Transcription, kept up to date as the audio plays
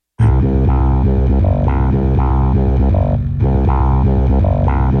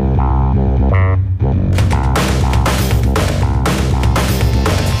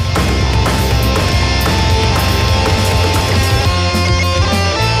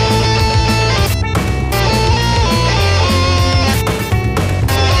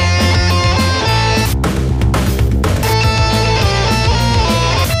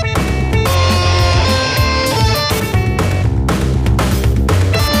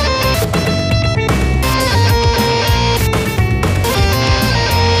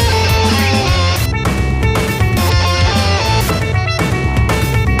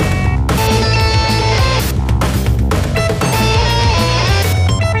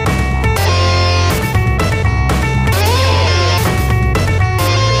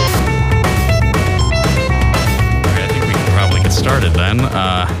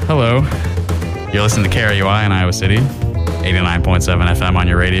Hello. You're listening to KRUI in Iowa City, 89.7 FM on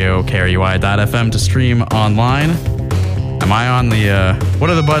your radio, KRUI.FM to stream online. Am I on the, what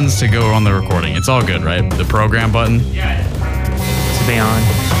are the buttons to go on the recording? It's all good, right? The program button? Yeah. To be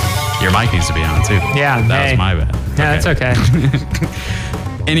on. Your mic needs to be on, too. Yeah. That was my bad. Yeah, that's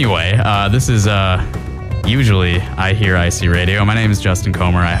okay. Anyway, this is usually I Hear IC Radio. My name is Justin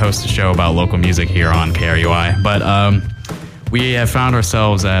Comer. I host a show about local music here on KRUI. But we have found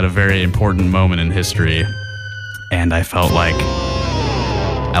ourselves at a very important moment in history, and I felt like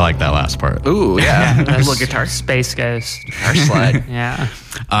I like that last part. Ooh, yeah. A little guitar. Space Ghost. Guitar slide.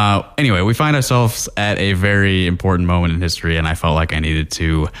 Yeah. Anyway, we find ourselves at a very important moment in history, and I felt like I needed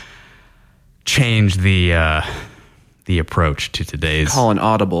to change the approach to today's Call an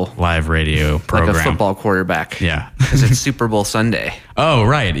audible. live radio program. Like a football quarterback. Yeah. Because it's Super Bowl Sunday. Oh,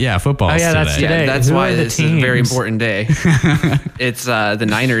 right. Yeah, football's Oh, yeah, that's today. today. Yeah, that's Who why are the this is a very teams? important day. It's the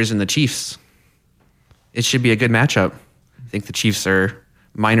Niners and the Chiefs. It should be a good matchup. I think the Chiefs are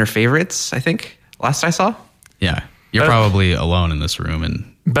minor favorites, I think, last I saw. Yeah. You're probably alone in this room.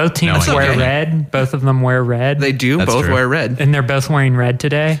 And Both teams No, wear okay. red. Both of them wear red. They do. That's both true. wear red. And they're both wearing red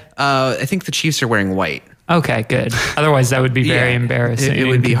today? I think the Chiefs are wearing white. Okay, good. Otherwise, that would be very embarrassing. It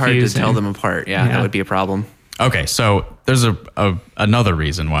would and be hard to confusing. tell them apart. Yeah, Yeah. that would be a problem. okay, so there's another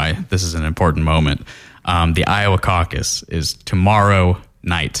reason why this is an important moment. The Iowa caucus is tomorrow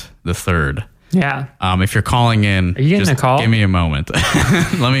night, the 3rd. Yeah. If you're calling in, Are you getting just a call? give me a moment.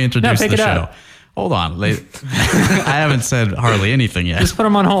 Let me introduce pick the it show. up. Hold on. I haven't said hardly anything yet. Just put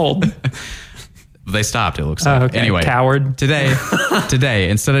them on hold. They stopped, it looks Oh, like. okay. Anyway, Coward. today,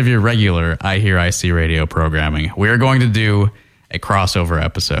 instead of your regular I Hear IC radio programming, we are going to do a crossover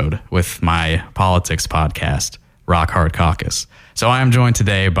episode with my politics podcast, Rock Hard Caucus. So I am joined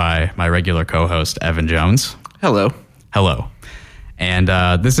today by my regular co-host, Evan Jones. Hello. Hello. And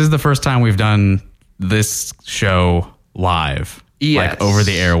this is the first time we've done this show live, Yes. like over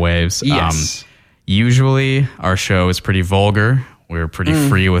the airwaves. Yes. Usually our show is pretty vulgar. We're pretty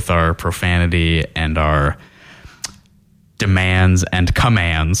free with our profanity and our demands and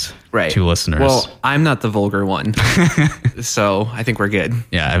commands Right. to listeners. Well, I'm not the vulgar one. So I think we're good.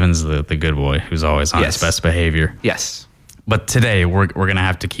 Yeah, Evan's the good boy who's always on Yes. his best behavior. Yes. But today we're going to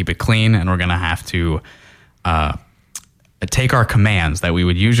have to keep it clean, and we're going to have to take our commands that we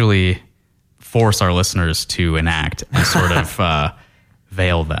would usually force our listeners to enact and sort of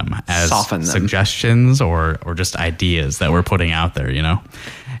veil them as Soften them. suggestions or just ideas that we're putting out there, you know?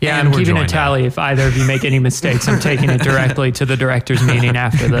 Yeah, And I'm we're keeping a joined tally. If either of you make any mistakes, I'm taking it directly to the director's meeting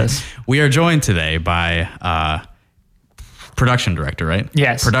after this. We are joined today by production director, right?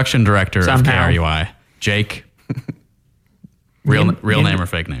 Yes. Production director Somehow. of KRUI, Jake. Real name or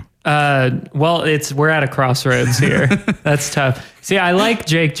fake name? Well, we're at a crossroads here. That's tough. See, I like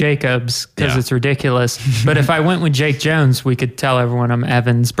Jake Jacobs because Yeah. it's ridiculous. But if I went with Jake Jones, we could tell everyone I'm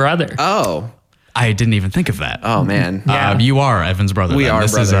Evan's brother. Oh. I didn't even think of that. Oh, man. Yeah. You are Evan's brother. We then. are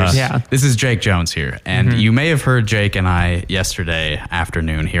this brothers. Is, Yeah. This is Jake Jones here. And you may have heard Jake and I yesterday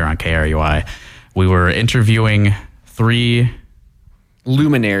afternoon here on KRUI. We were interviewing three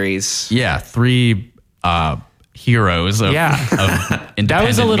Luminaries. heroes of, Yeah. of independent That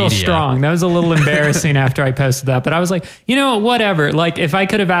was a little media. strong. That was a little embarrassing after I posted that. But I was like, whatever. Like, if I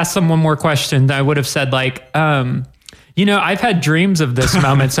could have asked someone more questions, I would have said, like, I've had dreams of this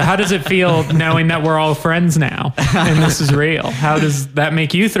moment. So how does it feel knowing that we're all friends now and this is real? How does that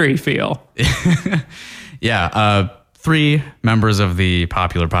make you three feel? Yeah. Three members of the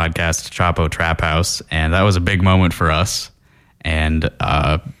popular podcast Chapo Trap House. And that was a big moment for us. And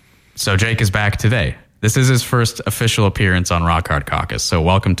so Jake is back today. This is his first official appearance on Rock Hard Caucus. So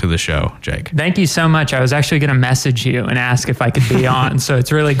welcome to the show, Jake. Thank you so much. I was actually going to message you and ask if I could be on. So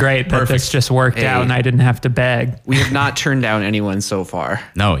it's really great that this just worked out and I didn't have to beg. We have not turned down anyone so far.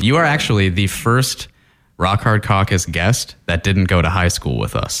 No, you are actually the first Rock Hard Caucus guest that didn't go to high school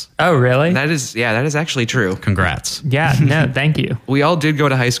with us. Oh, really? That is actually true. Congrats. Yeah, no, thank you. We all did go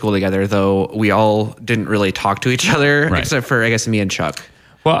to high school together, though we all didn't really talk to each other, Right. except for, I guess, me and Chuck.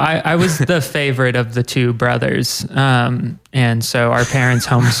 Well, I was the favorite of the two brothers. And so our parents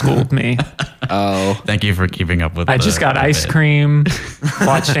homeschooled me. Oh, Thank you for keeping up with I just got ice bit. cream,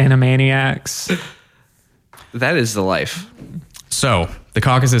 watched Animaniacs. that is the life. So the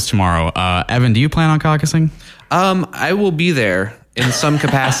caucus is tomorrow. Evan, do you plan on caucusing? I will be there in some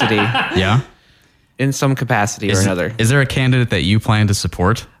capacity, Yeah. or another. Is there a candidate that you plan to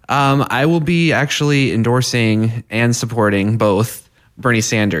support? I will be actually endorsing and supporting both Bernie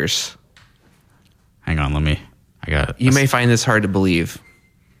Sanders. Hang on, I got You may find this hard to believe.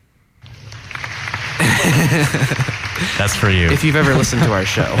 That's for you. If you've ever listened to our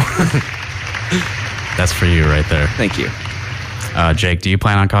show. That's for you right there. Thank you. Jake, do you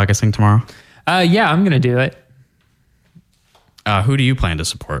plan on caucusing tomorrow? Yeah, I'm going to do it. Who do you plan to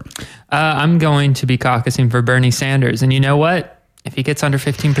support? I'm going to be caucusing for Bernie Sanders. And you know what? If he gets under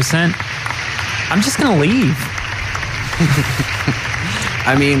 15%, I'm just going to leave.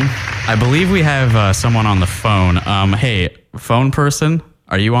 I mean, I believe we have someone on the phone. Hey, phone person,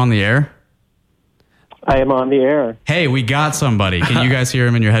 are you on the air? I am on the air. Hey, we got somebody. Can you guys hear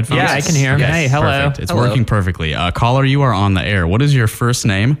him in your headphones? Yeah, I can hear him. Yes, Hey, hello. Perfect. It's Hello. working perfectly. Caller, you are on the air. What is your first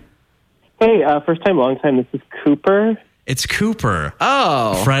name? Hey, first time, long time. This is Cooper. It's Cooper.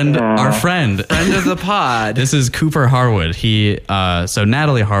 our Our friend. friend of the pod. This is Cooper Harwood. So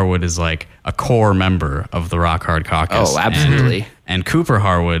Natalie Harwood is like a core member of the Rock Hard Caucus. Oh, absolutely. And Cooper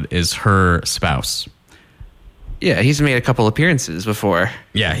Harwood is her spouse. Yeah, he's made a couple appearances before.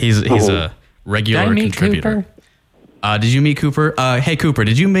 Yeah, he's a regular Did I meet contributor. Cooper? Did you meet Cooper? Hey, Cooper,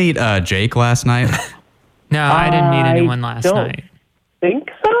 did you meet Jake last night? No, I didn't meet I anyone last don't night. Think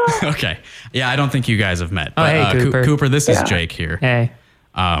so? Okay. Yeah, I don't think you guys have met. Oh, hey, Cooper. Cooper, this is Yeah. Jake here. Hey.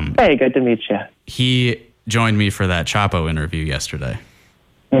 Hey, good to meet you. He joined me for that Chapo interview yesterday.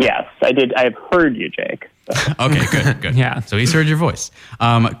 Yes, I did. I've heard you, Jake. So. Okay, good. Yeah. So he's heard your voice.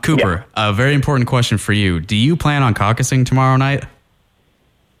 Cooper, a very important question for you. Do you plan on caucusing tomorrow night?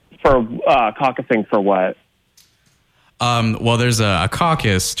 For caucusing for what? Well, there's a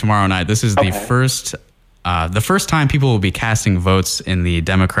caucus tomorrow night. This is the first time people will be casting votes in the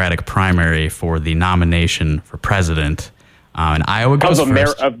Democratic primary for the nomination for president. And Iowa goes the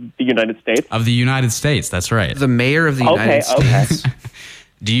first. mayor of the United States? Of the United States, that's right. The mayor of the United States. Okay.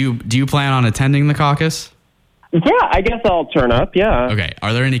 Do you plan on attending the caucus? Yeah, I guess I'll turn up, yeah. Okay.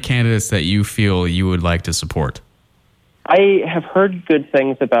 Are there any candidates that you feel you would like to support? I have heard good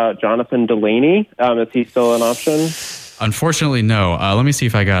things about Jonathan Delaney. Is he still an option? Unfortunately, no. Let me see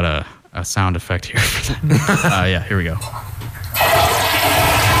if I got a sound effect here for that. Yeah, here we go.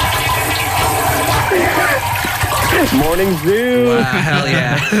 Morning Zoo. Hell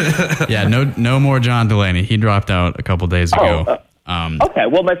yeah. Yeah, no more John Delaney. He dropped out a couple days ago. Okay,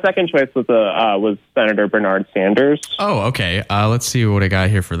 well, my second choice was Senator Bernard Sanders. Oh, okay. Let's see what I got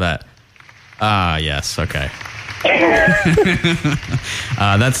here for that. Yes, okay.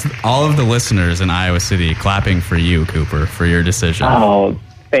 That's all of the listeners in Iowa City clapping for you, Cooper, for your decision. Oh,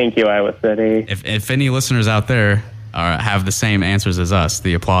 thank you, Iowa City. If any listeners out there have the same answers as us,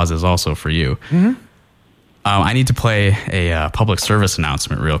 the applause is also for you. Mm-hmm. I need to play a public service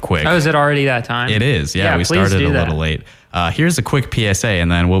announcement real quick. Oh, is it already that time? It is. Yeah, we please started do a that. little late. Here's a quick PSA,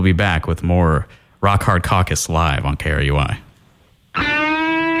 and then we'll be back with more Rock Hard Caucus live on KRUI.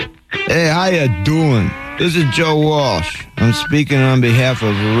 Hey, how you doing? This is Joe Walsh. I'm speaking on behalf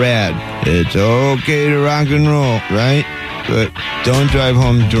of RAD. It's okay to rock and roll, right? But don't drive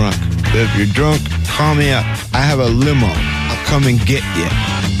home drunk. If you're drunk, call me up. I have a limo. I'll come and get you.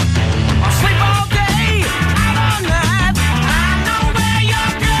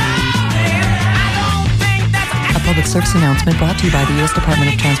 A public service announcement brought to you by the U.S.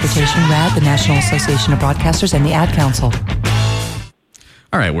 Department of Transportation, RAD, the National Association of Broadcasters, and the Ad Council.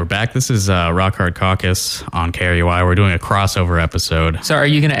 All right, we're back. This is Rock Hard Caucus on KRUI. We're doing a crossover episode. So are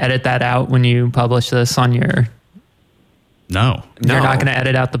you going to edit that out when you publish this on your... No. You're not going to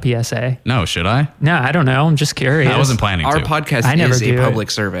edit out the PSA? No, should I? No, I don't know. I'm just curious. I wasn't planning Our to. podcast I never is a do it. public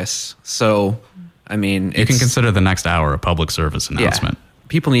service. So, I mean, You can consider the next hour a public service announcement.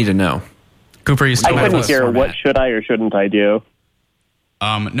 People need to know. Cooper, you still I with couldn't us? hear format. what should I or shouldn't I do.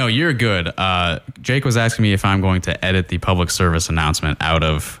 No, you're good. Jake was asking me if I'm going to edit the public service announcement out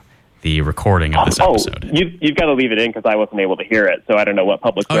of the recording of this episode. You've got to leave it in because I wasn't able to hear it, so I don't know what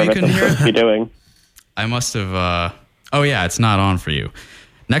public Oh, you service couldn't I'm hear supposed to be doing. I must have... oh, yeah, it's not on for you.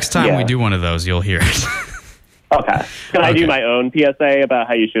 Next time Yeah. we do one of those, you'll hear it. Okay. Can I Okay. do my own PSA about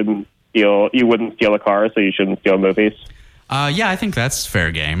how you wouldn't steal a car, so you shouldn't steal movies? Yeah, I think that's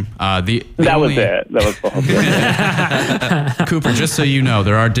fair game. That was it. That was the whole thing. Cooper, just so you know,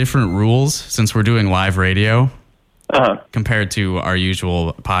 there are different rules since we're doing live radio compared to our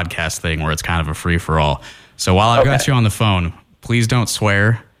usual podcast thing where it's kind of a free-for-all. So while I've got you on the phone, please don't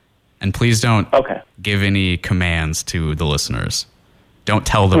swear and please don't give any commands to the listeners. Don't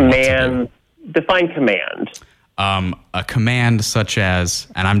tell them what to do. Define command. A command such as,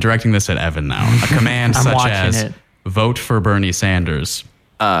 and I'm directing this at Evan now, a command I'm such watching as it. vote for Bernie Sanders.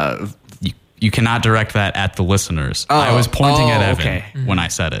 You cannot direct that at the listeners. I was pointing at Evan when I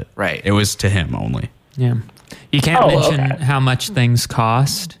said it. Right. It was to him only. Yeah. You can't mention how much things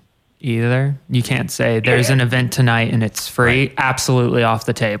cost either. You can't say there's an event tonight and it's free. Absolutely off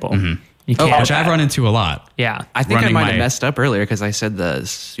the table. You You can't. Which I've run into a lot. Yeah. I think I Running might my- have messed up earlier because I said the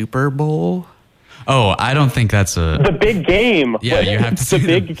Super Bowl. Oh, I don't think that's The big game. Yeah, you have to It's say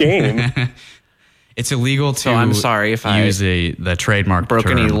the big game. It's illegal to So I'm sorry if I use the trademark Broke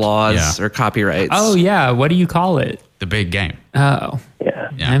term. any laws Yeah, or copyrights. Oh, yeah. What do you call it? the big game. Oh. Yeah.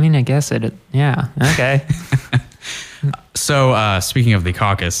 Yeah. I mean, I guess it. Yeah. Okay. So speaking of the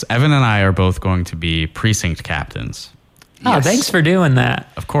caucus, Evan and I are both going to be precinct captains. Oh, Yes. thanks for doing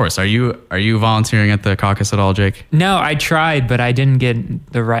that. Of course. Are you volunteering at the caucus at all, Jake? No, I tried, but I didn't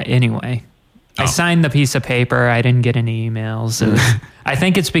get the right. Anyway, I Oh. signed the piece of paper. I didn't get any emails. It was- I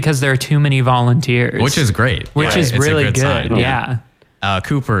think it's because there are too many volunteers, Which is great. which Yeah, is it's a really good. sign. Yeah.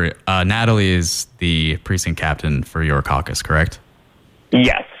 Cooper, Natalie is the precinct captain for your caucus, correct?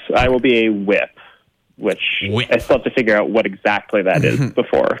 Yes, I will be a whip, which Whip. I still have to figure out what exactly that is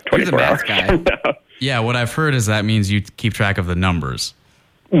before You're the 24 hours. math guy. Yeah, what I've heard is that means you keep track of the numbers.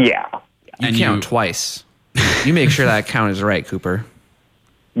 Yeah. You And count you- twice. You make sure that count is right, Cooper.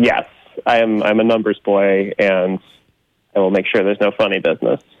 Yes, I'm a numbers boy, and I will make sure there's no funny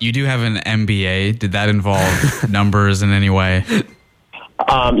business. You do have an MBA. Did that involve numbers in any way?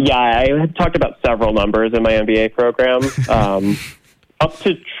 Yeah, I had talked about several numbers in my MBA program, up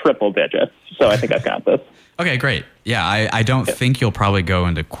to triple digits. So I think I've got this. Okay, great. Yeah, I don't think you'll probably go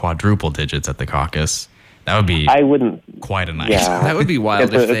into quadruple digits at the caucus. That would be I wouldn't. quite a night. Yeah. That would be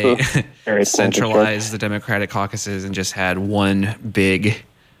wild It's if it's they very small centralized the Democratic caucuses and just had one big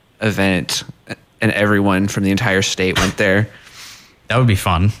event and everyone from the entire state went there. That would be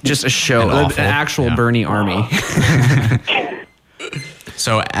fun. Just a show, And an awful. actual Yeah. Bernie army.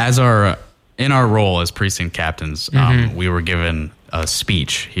 So in our role as precinct captains, we were given a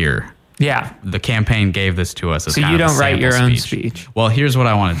speech here. Yeah. The campaign gave this to us as So kind you of a don't write sample your own speech. Well, here's what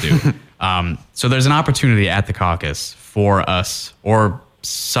I want to do. So there's an opportunity at the caucus for us or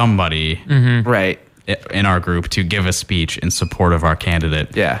somebody Right. in our group to give a speech in support of our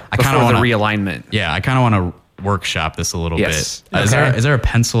candidate. Yeah. I kind of Before want the to realignment. Yeah, I kind of want to workshop this a little Yes. bit. Is there a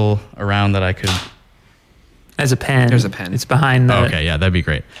pencil around that I could? As a pen. There's a pen. It's behind the. Okay, yeah, that'd be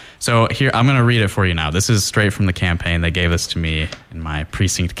great. So here, I'm going to read it for you now. This is straight from the campaign. They gave this to me in my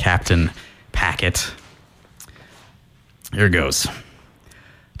precinct captain packet. Here goes.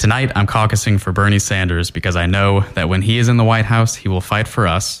 Tonight, I'm caucusing for Bernie Sanders because I know that when he is in the White House, he will fight for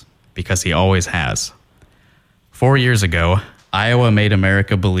us because he always has. 4 years ago, Iowa made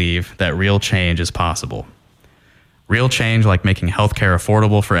America believe that real change is possible. Real change like making healthcare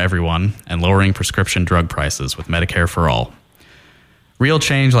affordable for everyone and lowering prescription drug prices with Medicare for all. Real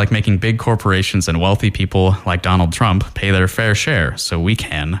change like making big corporations and wealthy people like Donald Trump pay their fair share so we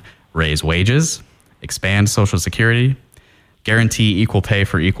can raise wages, expand Social Security, guarantee equal pay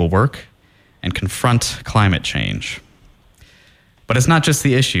for equal work, and confront climate change. But it's not just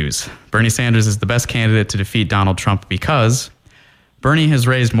the issues. Bernie Sanders is the best candidate to defeat Donald Trump because Bernie has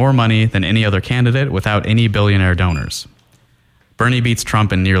raised more money than any other candidate without any billionaire donors. Bernie beats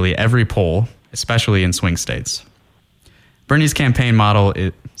Trump in nearly every poll, especially in swing states. Bernie's campaign motto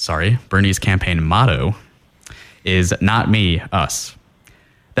is not me, us.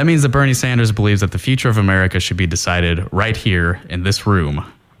 That means that Bernie Sanders believes that the future of America should be decided right here in this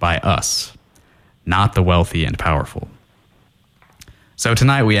room by us, not the wealthy and powerful. So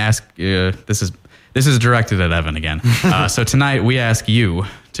tonight we ask, this is directed at Evan again. So tonight we ask you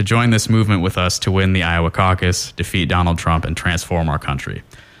to join this movement with us to win the Iowa caucus, defeat Donald Trump, and transform our country.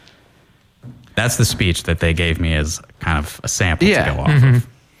 That's the speech that they gave me as kind of a sample to go off of.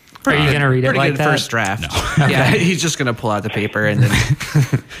 Are you going to read it Pretty like good that? first draft. Yeah, he's just going to pull out the paper and then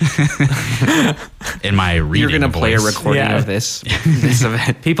In my reading you're going to play a voice. recording Yeah. of this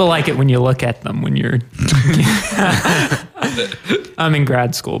event. People like it when you look at them when you're. I'm in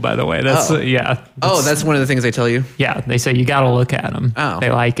grad school, by the way. That's yeah. Oh, that's one of the things they tell you? Yeah. They say you got to look at them. Oh.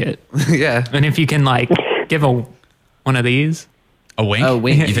 They like it, Yeah. and if you can like give one of these, A wink? A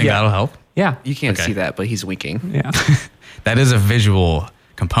wink. You think Yeah. that'll help? yeah, You can't Okay. see that, but he's winking. yeah. That is a visual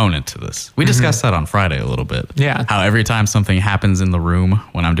component to this. We discussed that on Friday a little bit. Yeah. How every time something happens in the room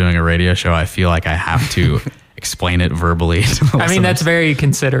when I'm doing a radio show, I feel like I have to explain it verbally. To the I mean, that's listeners. very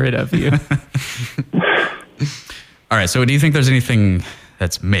considerate of you. All right. So do you think there's anything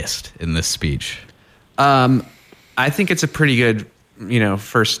that's missed in this speech? I think it's a pretty good,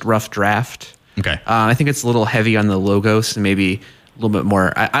 first rough draft. Okay. I think it's a little heavy on the logos and maybe a little bit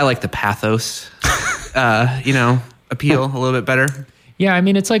more. I like the pathos, appeal a little bit better. Yeah, I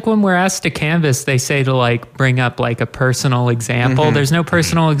mean, it's like when we're asked to canvas, they say to like bring up like a personal example. There's no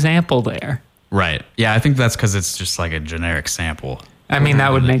personal example there. Right. Yeah. I think that's because it's just like a generic sample. I mean,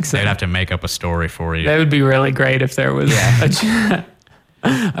 that would make They'd have sense. to make up a story for you. That would be really great if there was a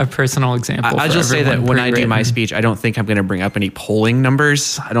a personal example. I'll for just say that everyone when I do my pre-written. speech, I don't think I'm going to bring up any polling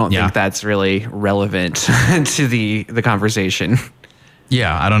numbers. I don't Yeah. think that's really relevant to the conversation.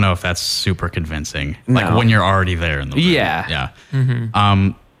 Yeah, I don't know if that's super convincing. Like No. when you're already there in the room. Yeah.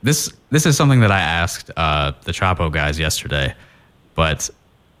 Yeah. This is something that I asked the Chapo guys yesterday. But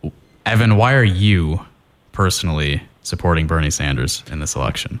Evan, why are you personally supporting Bernie Sanders in this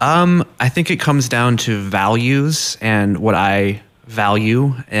election? I think it comes down to values and what I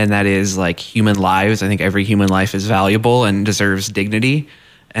value, and that is like human lives. I think every human life is valuable and deserves dignity,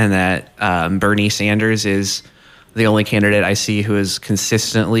 and that Bernie Sanders is the only candidate I see who has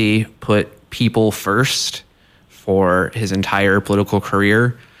consistently put people first for his entire political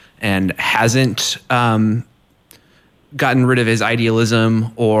career and hasn't gotten rid of his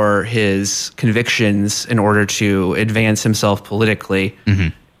idealism or his convictions in order to advance himself politically.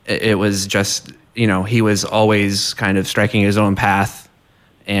 It was just, he was always kind of striking his own path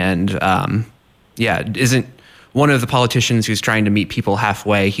and, isn't one of the politicians who's trying to meet people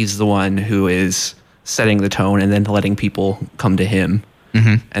halfway. He's the one who is setting the tone and then letting people come to him.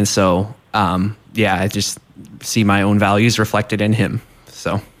 And so, I just see my own values reflected in him.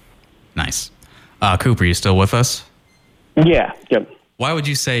 So Nice. Cooper, you still with us? Yeah. Yep. Why would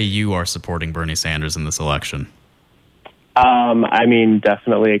you say you are supporting Bernie Sanders in this election? I mean,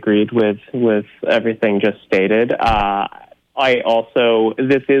 definitely agreed with everything just stated. I also,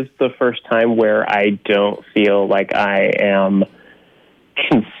 this is the first time where I don't feel like I am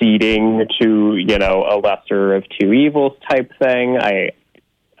conceding to, a lesser of two evils type thing.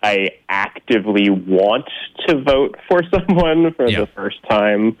 I actively want to vote for someone for the first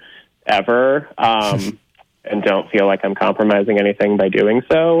time ever, and don't feel like I'm compromising anything by doing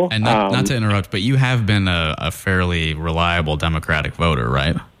so. And not to interrupt, but you have been a fairly reliable Democratic voter,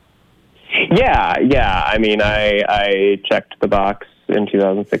 right? Yeah. I mean, I checked the box in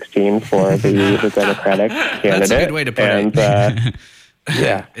 2016 for the Democratic candidate. That's a good way to put it. And,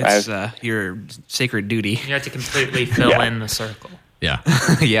 it's your sacred duty. You have to completely fill in the circle. Yeah.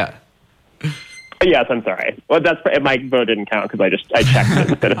 Yeah. Yes, I'm sorry. Well, my vote didn't count because I checked it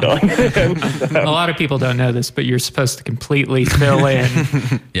instead of filling it in. So. A lot of people don't know this, but you're supposed to completely fill in.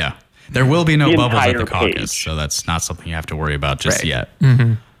 Yeah. There will be no The bubbles at the entire caucus, page. so that's not something you have to worry about just Right.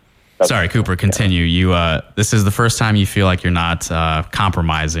 yet. Sorry, Cooper, continue. You this is the first time you feel like you're not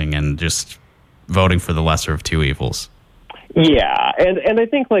compromising and just voting for the lesser of two evils. Yeah, and I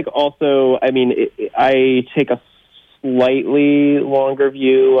think also, I mean, I take a slightly longer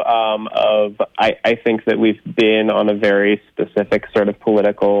view of I think that we've been on a very specific sort of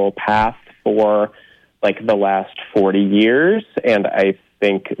political path for the last 40 years, and I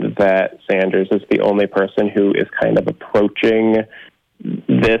think that Sanders is the only person who is kind of approaching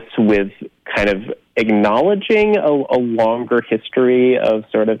this with kind of acknowledging a longer history of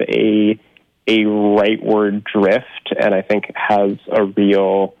sort of a rightward drift, and I think has a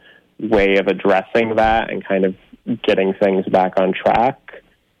real way of addressing that and kind of getting things back on track.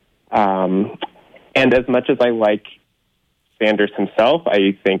 And as much as I like Sanders himself,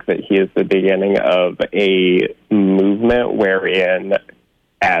 I think that he is the beginning of a movement wherein,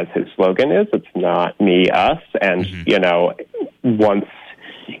 as his slogan is, it's not me, us. And, once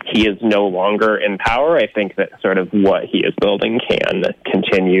he is no longer in power, I think that sort of what he is building can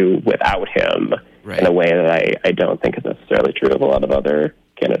continue without him in a way that I don't think is necessarily true of a lot of other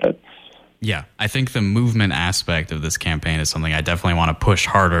candidates. Yeah, I think the movement aspect of this campaign is something I definitely want to push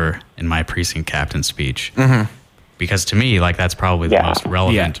harder in my precinct captain speech. Because to me, that's probably the most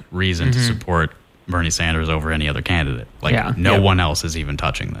relevant reason to support Bernie Sanders over any other candidate. No one else is even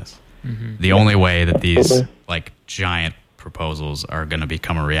touching this. The only way that these giant proposals are going to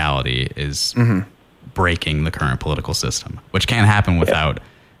become a reality is breaking the current political system, which can't happen without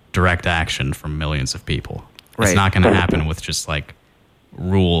direct action from millions of people. It's not going to happen with just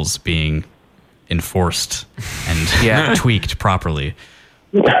rules being enforced and tweaked properly.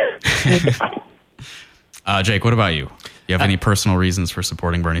 Jake, what about you? You have any personal reasons for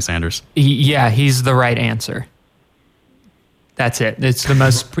supporting Bernie Sanders? Yeah, he's the right answer. That's it. It's the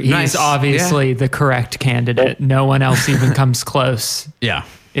most. He's obviously the correct candidate. No one else even comes close. Yeah.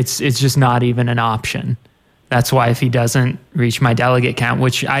 It's just not even an option. That's why if he doesn't reach my delegate count,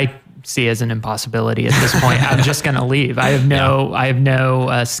 which I see as an impossibility at this point, I'm just going to leave. I have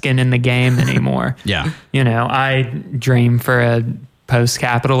no skin in the game anymore. Yeah. I dream for a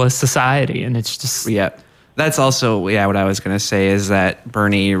post-capitalist society, and it's just That's also what I was going to say is that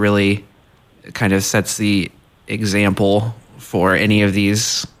Bernie really kind of sets the example for any of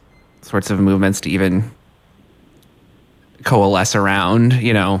these sorts of movements to even coalesce around,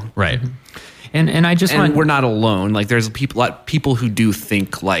 Right. And I just want we're not alone. Like there's people who do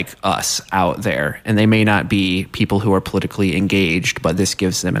think like us out there, and they may not be people who are politically engaged, but this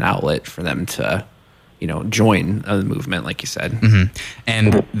gives them an outlet for them to, join the movement, like you said. Mm-hmm.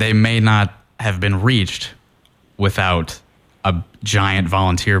 And they may not have been reached without a giant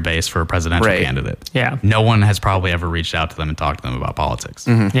volunteer base for a presidential Right. candidate. Yeah. No one has probably ever reached out to them and talked to them about politics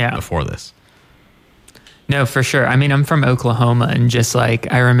Yeah. before this. No, for sure. I mean, I'm from Oklahoma, and just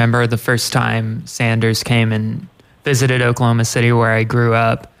like I remember the first time Sanders came and visited Oklahoma City, where I grew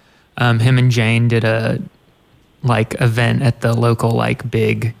up. Him and Jane did a event at the local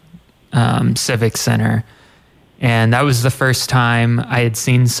big civic center, and that was the first time I had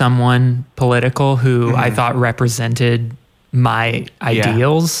seen someone political who I thought represented my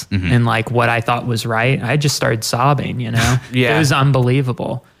ideals and what I thought was right. I just started sobbing. Yeah. It was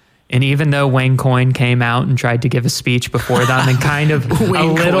unbelievable. And even though Wayne Coyne came out and tried to give a speech before them and kind of a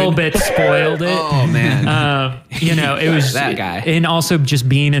little bit spoiled it. Oh man. It was That guy. And also just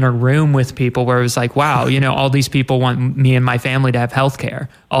being in a room with people where it was like, wow, all these people want me and my family to have health care.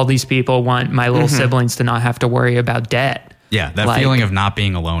 All these people want my little siblings to not have to worry about debt. Yeah, that feeling of not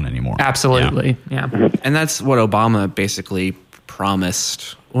being alone anymore. Absolutely. Yeah. And that's what Obama basically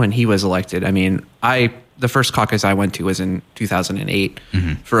promised when he was elected. I mean, the first caucus I went to was in 2008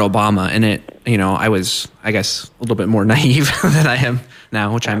 for Obama, and I was, I guess, a little bit more naive than I am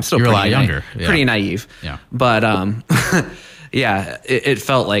now, which I'm still You're a pretty lot younger. Yeah. pretty naive. Yeah. But yeah, it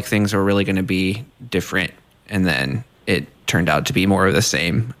felt like things were really going to be different, and then it turned out to be more of the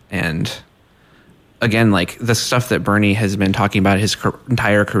same. And again, the stuff that Bernie has been talking about his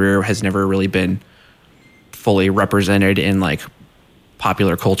entire career has never really been fully represented in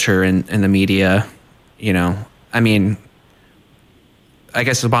popular culture and the media. I mean, I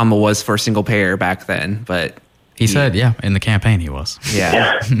guess Obama was for single payer back then, but He said, in the campaign he was.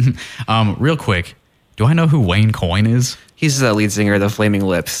 yeah, Real quick, do I know who Wayne Coyne is? he's the lead singer of the Flaming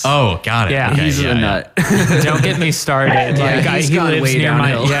Lips. Oh, got it. Yeah. Okay, he's a nut. Don't get me started. he's He gone lives way near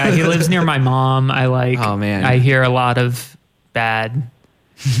downhill. he lives near my mom. Oh, man. I hear a lot of bad.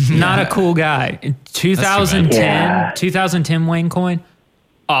 Not a cool guy. In 2010 Wayne Coyne,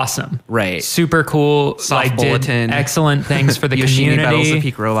 awesome. Right. Super cool. Soft did bulletin. excellent things for the Yoshini battles the community.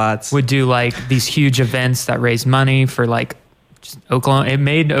 peak robots. Would do these huge events that raised money for just Oklahoma. It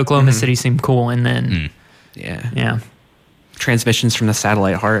made Oklahoma City seem cool. And then, yeah. Transmissions from the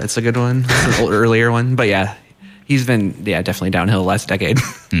Satellite Heart. It's a good one. It's an earlier one, but yeah, he's been definitely downhill last decade.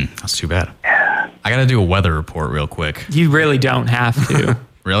 That's too bad. I got to do a weather report real quick. You really don't have to.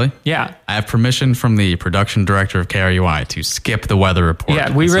 Really? Yeah. I have permission from the production director of KRUI to skip the weather report.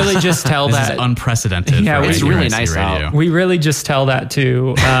 Yeah, we really just tell This that. is unprecedented. Yeah, for it's KRUI really nice radio. out. We really just tell that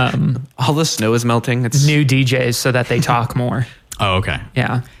to All the snow is melting. It's new DJs so that they talk more. Oh, okay.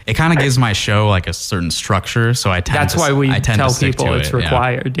 Yeah. It kind of gives my show a certain structure, so I tend That's to, why we I tend tell to stick people to it's it, yeah.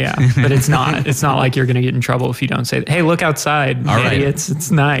 required. Yeah. But it's not. It's not like you're going to get in trouble if you don't say that. Hey, look outside. All right. Idiots.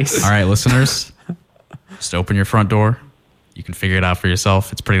 It's nice. All right, listeners, just open your front door. You can figure it out for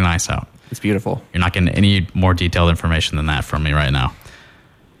yourself. It's pretty nice out. It's beautiful. You're not getting any more detailed information than that from me right now.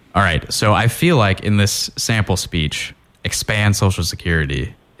 All right, so I feel like in this sample speech, expand Social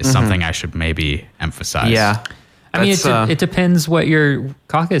Security is something I should maybe emphasize. Yeah. I mean, That's, it depends what your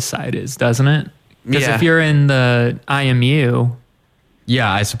caucus side is, doesn't it? Because Yeah. if you're in the IMU, Yeah,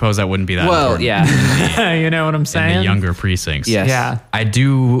 I suppose that wouldn't be that well, important yeah. you know what I'm in saying? the younger precincts. Yes. Yeah. I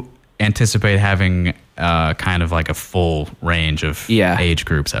do anticipate having kind of a full range of age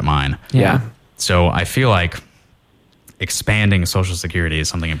groups at mine. Yeah. So I feel like expanding Social Security is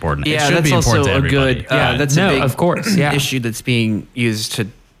something important. Yeah, it should that's be important also to a everybody. good. That's a big of course. Yeah. issue that's being used to,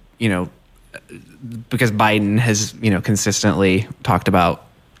 because Biden has consistently talked about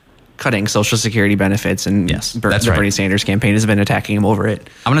cutting Social Security benefits, and Yes, the that's right. Bernie Sanders campaign has been attacking him over it.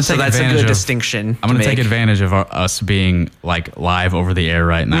 I'm going to so take that's a advantage good of distinction. I'm going to take make. advantage of us being live over the air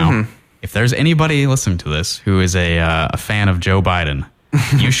right now. Mm-hmm. If there's anybody listening to this who is a fan of Joe Biden,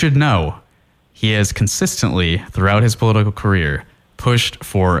 you should know he has consistently throughout his political career pushed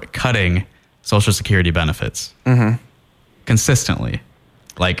for cutting Social Security benefits. Consistently.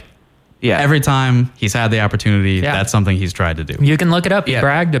 Yeah. Every time he's had the opportunity, Yeah. that's something he's tried to do. You can look it up. He Yeah.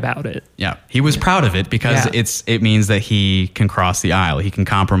 bragged about it. Yeah, he was proud of it because Yeah. it means that he can cross the aisle. He can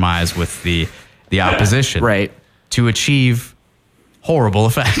compromise with the opposition, Right. to achieve horrible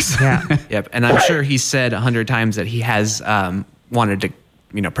effects. Yeah. Yep. And I'm sure he said 100 times that he has wanted to,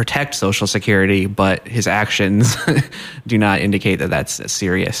 protect Social Security, but his actions do not indicate that that's a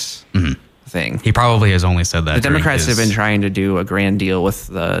serious thing. He probably has only said that. The during Democrats his- have been trying to do a grand deal with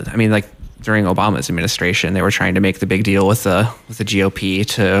during Obama's administration. They were trying to make the big deal with the GOP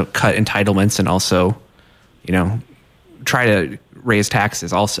to cut entitlements and also, try to raise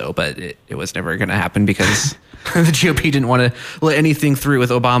taxes also, but it was never going to happen because the GOP didn't want to let anything through with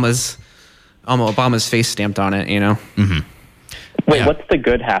Obama's face stamped on it, Mm-hmm. Wait, Yeah. what's the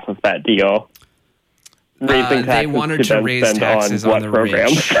good half of that deal? Raising taxes they wanted to then raise spend taxes on on what the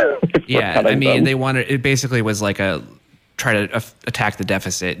programs? rich. Yeah, I Cutting mean, them. they wanted, it basically was like try to attack the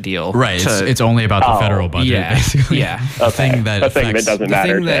deficit deal. Right. to- It's only about the federal budget, yeah, basically. yeah. The Okay. thing that a thing that affects, doesn't the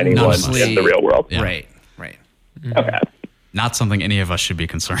matter thing to that anyone mostly- in the real world. Yeah. Right. Okay. not something any of us should be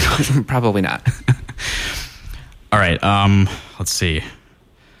concerned with. Probably not. All right. Let's see. I'm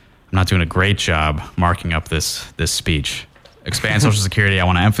not doing a great job marking up this speech. Expand Social Security. I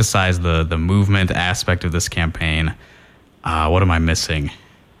want to emphasize the movement aspect of this campaign. What am I missing?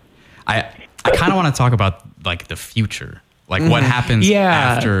 I kind of want to talk about like the future, like what happens Yeah.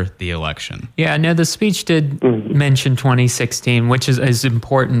 after the election. Yeah, no, the speech did mention 2016, which is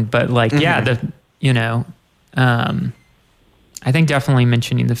important, but like, I think definitely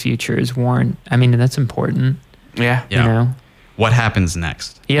mentioning the future is warrant. I mean, that's important. Yeah. Yeah. You know, What happens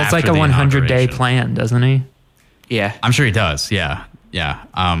next? he has after like a the 100-day inauguration? plan, doesn't he? Yeah. I'm sure he does. Yeah. Yeah.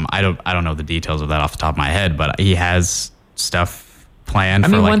 I don't know the details of that off the top of my head, but he has stuff planned I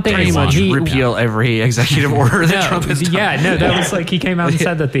for mean, like one thing day is one. he- Repeal every executive order that Trump has done. that was like he came out and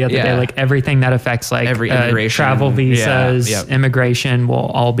said that the other day. Yeah. Like everything that affects like Every immigration. travel visas, Yeah, yep. immigration will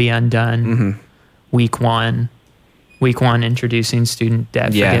all be undone. Week one, introducing student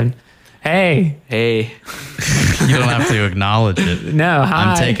debt Yeah. forgiveness. Hey, Hey. You don't have to acknowledge it. no,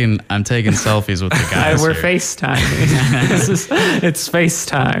 hi. I'm taking selfies with the guys. We're here. FaceTiming. It's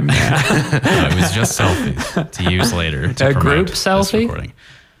FaceTime. Yeah. No, it was just selfies to use later. To A promote group this selfie? recording.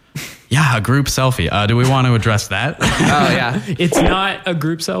 Yeah, a group selfie. Do we want to address that? Oh, yeah. It's not a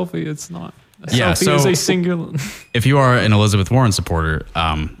group selfie. It's not. A Yeah, selfie so- is a singular. If you are an Elizabeth Warren supporter,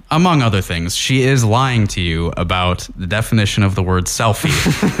 among other things, she is lying to you about the definition of the word selfie.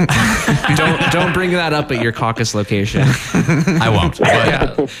 Don't bring that up at your caucus location. I won't.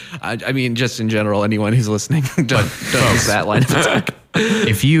 But I mean, just in general, anyone who's listening, don't use that line of attack.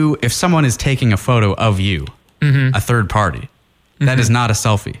 if someone is taking a photo of you, a third party, that is not a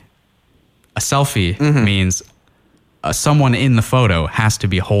selfie. A selfie means someone in the photo has to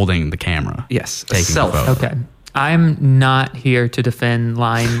be holding the camera. Yes, a taking self. the photo. Okay. I'm not here to defend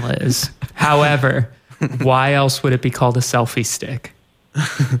Lying Liz. However, why else would it be called a selfie stick?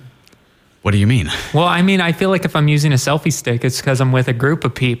 What do you mean? Well, I mean, I feel like if I'm using a selfie stick, it's because I'm with a group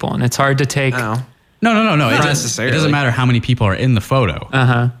of people and it's hard to take. Oh. No. Not It necessarily. doesn't matter how many people are in the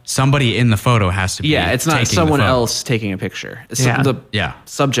photo. Somebody in the photo has to be. Yeah, it's not taking the someone photo. else taking a picture. Yeah. The Yeah.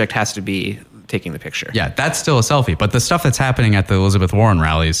 subject has to be taking the picture. Yeah, that's still a selfie. But the stuff that's happening at the Elizabeth Warren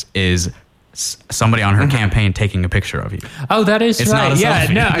rallies is somebody on her campaign taking a picture of you. Oh, that is It's right. not a Yeah,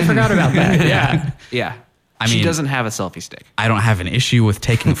 selfie. no, I forgot about that. Yeah. Yeah. She She doesn't have a selfie stick. I don't have an issue with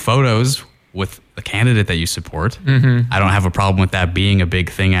taking photos with the candidate that you support. I don't have a problem with that being a big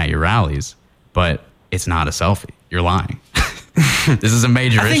thing at your rallies, but it's not a selfie. You're lying. This is a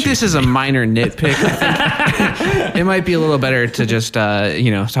major issue. I think this is a minor nitpick. I think it might be a little better to just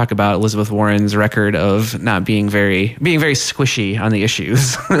talk about Elizabeth Warren's record of not being very squishy on the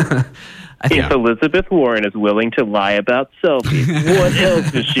issues. I think If Elizabeth Warren is willing to lie about selfies, what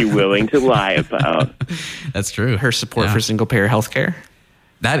else is she willing to lie about? That's true. her support Yeah. for single payer healthcare.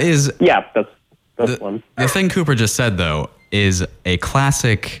 That is Yeah, that's one. the thing Cooper just said though is a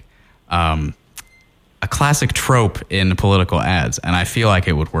classic trope in political ads, and I feel like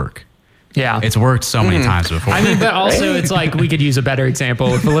it would work. Yeah. It's worked so many times before. I mean, but also it's like we could use a better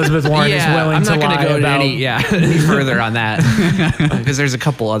example. If Elizabeth Warren is willing I'm to not going lie to go about any further on that because there's a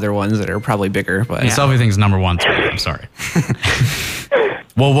couple other ones that are probably bigger. But the selfie thing's number one to me. I'm sorry.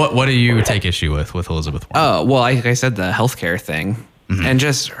 Well, what do you take issue with Elizabeth Warren? Oh, well, like I said, the healthcare thing and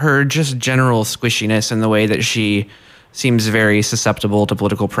just her general squishiness in the way that she seems very susceptible to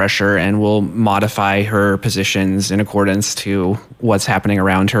political pressure and will modify her positions in accordance to what's happening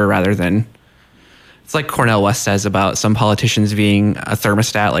around her rather than it's like Cornel West says about some politicians being a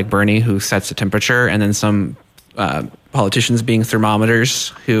thermostat like Bernie who sets the temperature and then some politicians being thermometers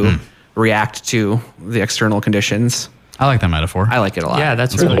who react to the external conditions. I like that metaphor. I like it a lot. Yeah,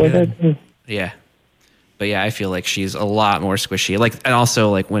 that's really good. Yeah. But yeah, I feel like she's a lot more squishy. Like, and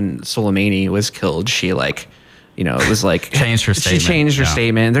also like when Soleimani was killed, she it was like Changed her statement. She changed her Yeah.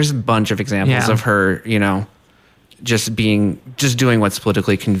 statement. There's a bunch of examples Yeah. of her, just doing what's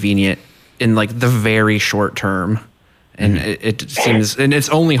politically convenient in like the very short term. And it seems, and it's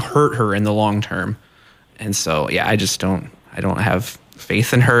only hurt her in the long term. And so, yeah, I don't have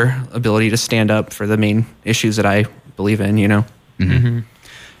faith in her ability to stand up for the main issues that I believe in, you know.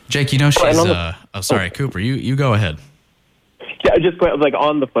 Jake, you know she's. Sorry, Cooper. You go ahead. Yeah, just like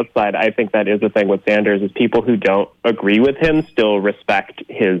on the flip side, I think that is the thing with Sanders is people who don't agree with him still respect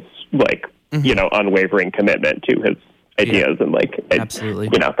his unwavering commitment to his ideas and absolutely,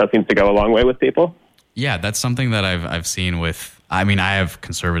 that seems to go a long way with people. Yeah, that's something that I've seen with. I mean, I have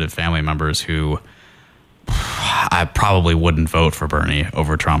conservative family members who I probably wouldn't vote for Bernie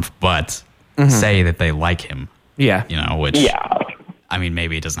over Trump, but say that they like him. Yeah, which. Yeah. I mean,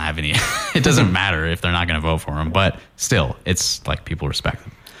 maybe it doesn't have any. It doesn't matter if they're not going to vote for him, but still, it's like people respect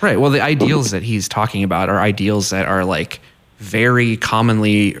him. Right. Well, the ideals that he's talking about are ideals that are like very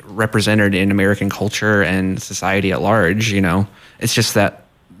commonly represented in American culture and society at large. It's just that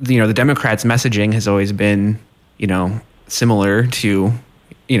the Democrats' messaging has always been similar to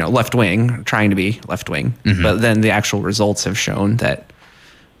left wing, trying to be left wing, but then the actual results have shown that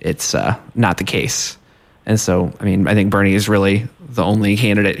it's not the case. And so, I mean, I think Bernie is really the only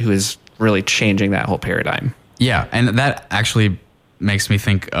candidate who is really changing that whole paradigm. Yeah, and that actually makes me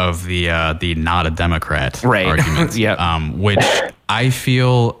think of the not a Democrat argument. Yeah. Which I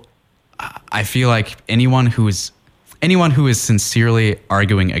feel like anyone who is sincerely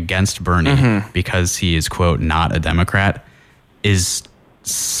arguing against Bernie because he is, quote, not a Democrat is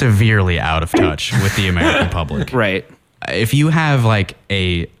severely out of touch with the American public. Right. If you have like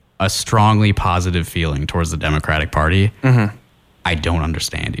a strongly positive feeling towards the Democratic Party, I don't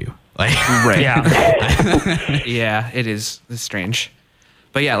understand you. Like, right. Yeah. Yeah, it's strange.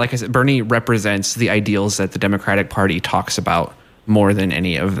 But yeah, like I said, Bernie represents the ideals that the Democratic Party talks about more than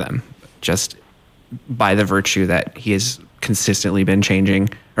any of them, just by the virtue that he has consistently been changing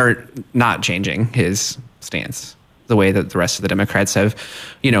or not changing his stance the way that the rest of the Democrats have,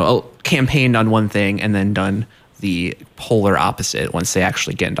 campaigned on one thing and then done the polar opposite once they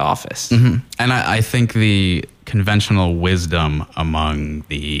actually get into office. And I think the conventional wisdom among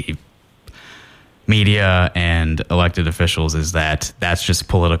the media and elected officials is that that's just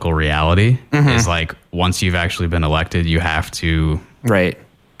political reality. Is like once you've actually been elected, you have to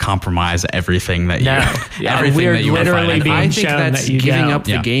compromise everything that everything we're that you literally being I think shown that's that you giving don't. up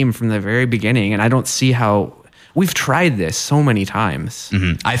the game from the very beginning, and I don't see how. We've tried this so many times.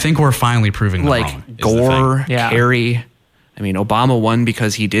 I think we're finally proving them wrong. Like Gore, Yeah. Kerry. I mean, Obama won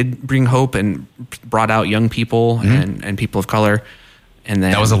because he did bring hope and brought out young people and people of color. And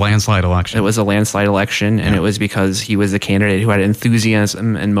then That was a landslide election. It was a landslide election, and it was because he was a candidate who had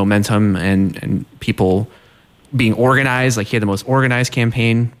enthusiasm and momentum and people being organized. Like he had the most organized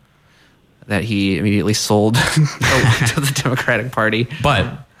campaign that he immediately sold to the Democratic Party.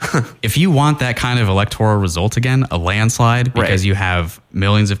 But if you want that kind of electoral result again, a landslide, because you have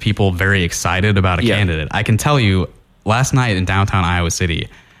millions of people very excited about a candidate, I can tell you, last night in downtown Iowa City,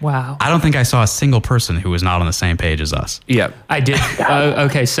 Wow. I don't think I saw a single person who was not on the same page as us. Yeah. I did.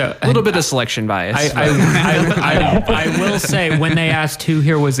 Okay, so A little bit of selection bias. I will say, when they asked who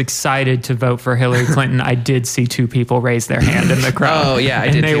here was excited to vote for Hillary Clinton, I did see two people raise their hand in the crowd. Oh, yeah, I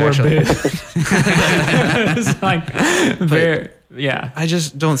and did they too, were actually. It was like, yeah. I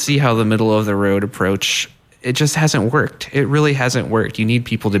just don't see how the middle of the road approach, it just hasn't worked. It really hasn't worked. You need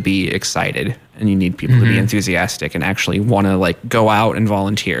people to be excited, and you need people to be enthusiastic and actually want to like go out and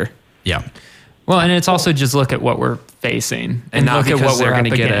volunteer. Yeah. Well, and it's also just look at what we're facing And not look at because what they're we're going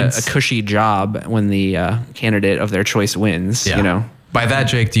to up get a against. cushy job when the candidate of their choice wins, Yeah. you know? By that,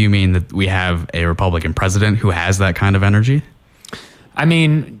 Jake, do you mean that we have a Republican president who has that kind of energy? I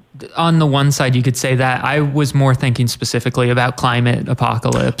mean, on the one side, you could say that. I was more thinking specifically about climate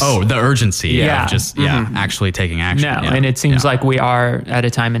apocalypse. Oh, the urgency Yeah. of just actually taking action. No, Yeah. and it seems like we are at a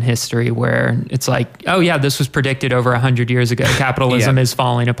time in history where it's like, oh yeah, this was predicted over 100 years ago. Capitalism is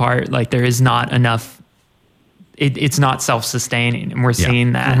falling apart. Like there is not enough. It's not self-sustaining, and we're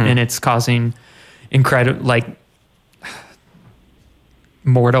seeing that, and it's causing incredible, like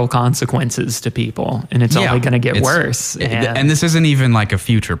mortal consequences to people, and it's only going to get worse. And this isn't even like a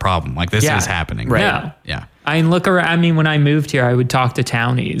future problem. Like this is happening. Right. No. Yeah. I mean, look around. I mean, when I moved here, I would talk to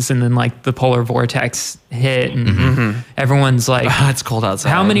townies, and then like the polar vortex hit, and everyone's like, It's cold outside.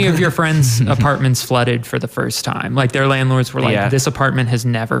 how many of your friends' apartments flooded for the first time? Like their landlords were like, this apartment has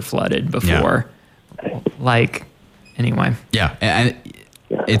never flooded before. Like, anyway. Yeah. And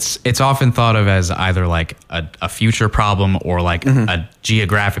it's often thought of as either like a future problem or like a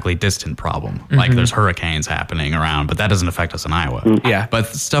geographically distant problem. Like there's hurricanes happening around, but that doesn't affect us in Iowa. Yeah. But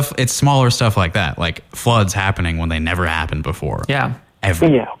it's smaller stuff like that, like floods happening when they never happened before. Yeah. Ever.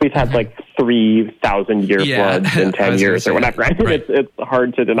 Yeah, we've had like 3,000 year Yeah, floods in I 10 was years gonna or say whatever. that. Right? It's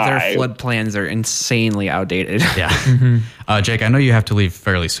hard to deny. Their flood plans are insanely outdated. Yeah. Jake, I know you have to leave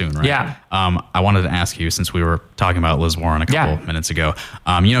fairly soon, right? Yeah. I wanted to ask you, since we were talking about Liz Warren a couple Yeah. minutes ago,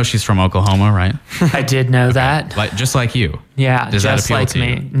 you know she's from Oklahoma, right? I did know that. Just like you. Yeah, Does that just appeal like to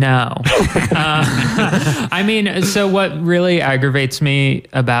me. you? No. I mean, so what really aggravates me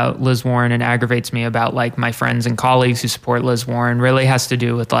about Liz Warren and aggravates me about like my friends and colleagues who support Liz Warren really has to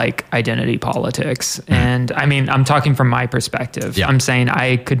do with like identity politics. And I mean, I'm talking from my perspective. Yeah. I'm saying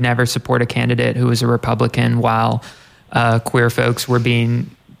I could never support a candidate who was a Republican while queer folks were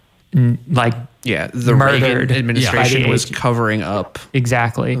being like Yeah, the murdered Reagan administration by the was age- covering up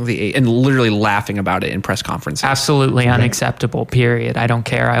exactly. and literally laughing about it in press conferences. Absolutely unacceptable, period. I don't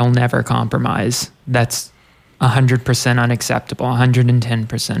care. I'll never compromise. That's 100% unacceptable,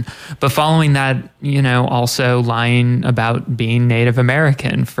 110%. But following that, you know, also lying about being Native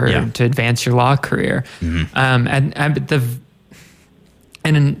American to advance your law career.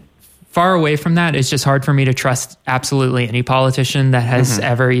 And far away from that, it's just hard for me to trust absolutely any politician that has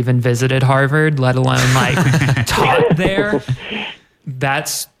ever even visited Harvard, let alone like taught there.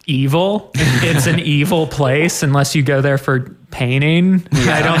 That's evil. It's an evil place unless you go there for painting.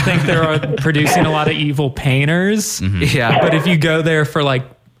 I don't think they're producing a lot of evil painters. Yeah. But if you go there for like,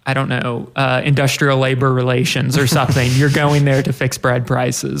 I don't know, industrial labor relations or something, you're going there to fix bread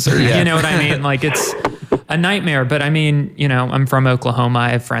prices or, you know what I mean? Like it's a nightmare. But I mean, you know, I'm from Oklahoma. I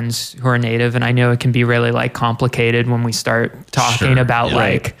have friends who are Native, and I know it can be really like complicated when we start talking about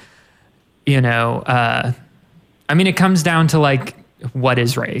like, you know, I mean, it comes down to like, what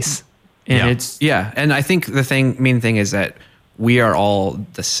is race? And it's Yeah, and I think the main thing is that we are all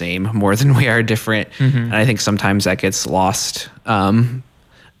the same more than we are different, and I think sometimes that gets lost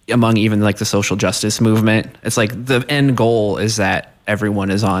among even like the social justice movement. It's like the end goal is that everyone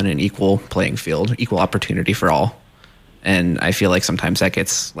is on an equal playing field, equal opportunity for all, and I feel like sometimes that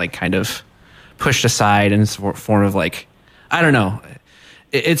gets like kind of pushed aside in form of like, I don't know.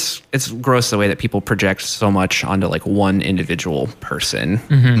 It's gross the way that people project so much onto like one individual person.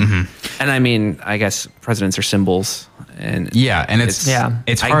 And I mean, I guess presidents are symbols, and it's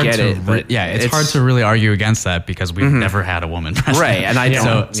I hard get to it, but it's hard to really argue against that because we've never had a woman president. Right, and I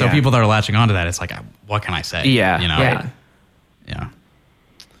don't. So people that are latching onto that, it's like, what can I say? Yeah. You know? yeah. Yeah.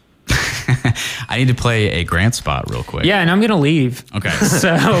 I need to play a Grant spot real quick. Yeah, and I'm going to leave. Okay. So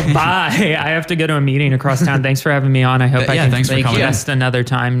bye. I have to go to a meeting across town. Thanks for having me on. I hope I can thanks for coming in. just another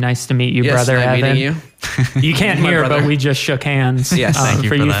time. Nice to meet you, Yes, brother nice Evan. meeting you. You can't My hear, brother. but we just shook hands. Yes, thank you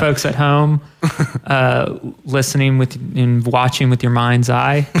for for you that. folks at home, listening with and watching with your mind's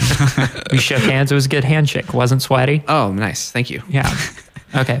eye. We shook hands. It was a good handshake. It wasn't sweaty. Oh, nice. Thank you. Yeah.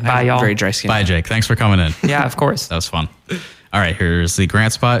 Okay. Bye, y'all. Very dry skin. Bye, Jake. Thanks for coming in. Yeah, of course. That was fun. All right, here's the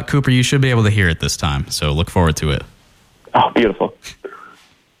Grant spot. Cooper, you should be able to hear it this time, so look forward to it. Oh, beautiful.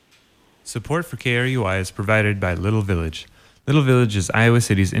 Support for KRUI is provided by Little Village. Little Village is Iowa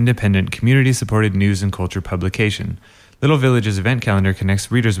City's independent, community-supported news and culture publication. Little Village's event calendar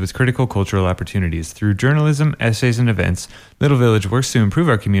connects readers with critical cultural opportunities. Through journalism, essays, and events, Little Village works to improve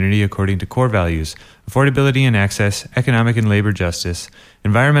our community according to core values: affordability and access, economic and labor justice,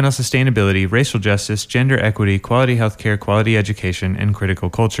 environmental sustainability, racial justice, gender equity, quality healthcare, quality education, and critical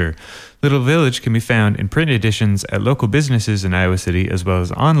culture. Little Village can be found in print editions at local businesses in Iowa City, as well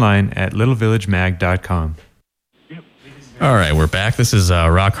as online at littlevillagemag.com. All right, we're back. This is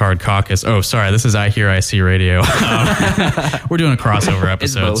Rock Hard Caucus. Oh, sorry, this is I Hear I See Radio. We're doing a crossover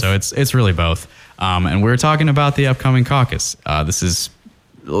episode, so it's really both. And we're talking about the upcoming caucus.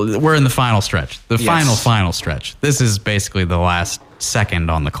 We're in the final stretch, final stretch. This is basically the last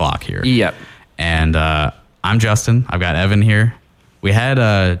second on the clock here. Yep. And I'm Justin. I've got Evan here. We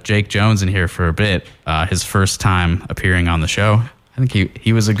had Jake Jones in here for a bit. His first time appearing on the show. I think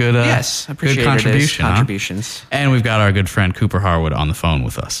he was a good Yes, good appreciated contribution. his contributions. And we've got our good friend Cooper Harwood on the phone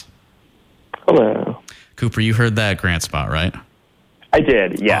with us. Hello. Cooper, you heard that Grant spot, right? I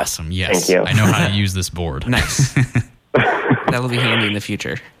did, yes. Awesome, yes. Thank you. I know how to use this board. Nice. That'll be handy in the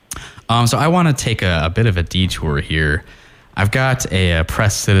future. So I want to take a bit of a detour here. I've got a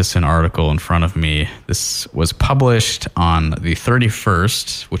Press Citizen article in front of me. This was published on the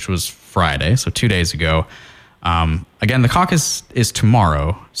 31st, which was Friday, so 2 days ago. Again, the caucus is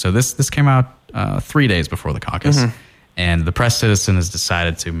tomorrow, so this came out 3 days before the caucus, and the Press Citizen has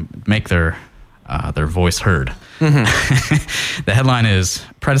decided to make their voice heard. The headline is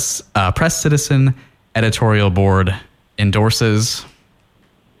Press Citizen Editorial Board endorses.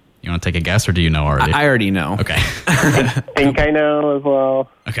 You want to take a guess, or do you know already? I already know. Okay. I think I know as well.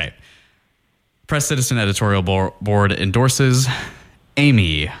 Okay. Press Citizen Editorial Board endorses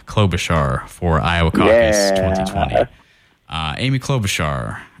Amy Klobuchar for Iowa Caucus 2020. Amy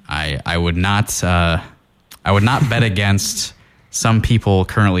Klobuchar, I would not bet against some people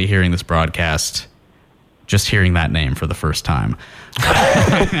currently hearing this broadcast just hearing that name for the first time.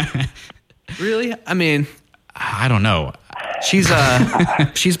 Really? I mean, I don't know.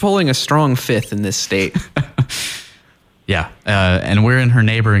 she's polling a strong 5th in this state. Yeah, and we're in her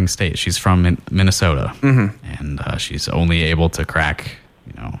neighboring state. She's from Minnesota, and she's only able to crack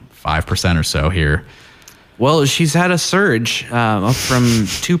 5% or so here. Well, she's had a surge up from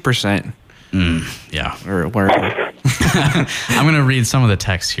 2%. Yeah. Or wherever. I'm going to read some of the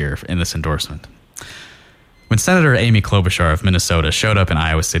text here in this endorsement. When Senator Amy Klobuchar of Minnesota showed up in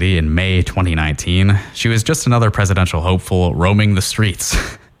Iowa City in May 2019, she was just another presidential hopeful roaming the streets.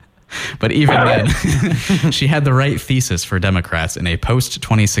 But even then, she had the right thesis for Democrats in a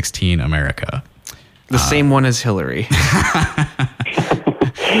post-2016 America. The same one as Hillary.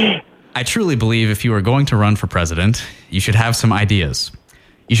 I truly believe if you are going to run for president, you should have some ideas.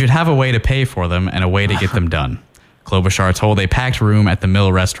 You should have a way to pay for them and a way to get them done. Klobuchar told a packed room at the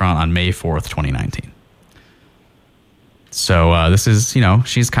Mill restaurant on May 4th, 2019. So this is,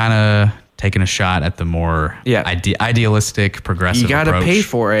 she's kind of taking a shot at the more idealistic, progressive approach. You got to pay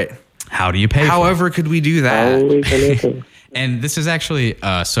for it. How do you pay However could we do that? And this is actually,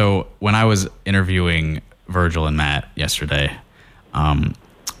 so when I was interviewing Virgil and Matt yesterday,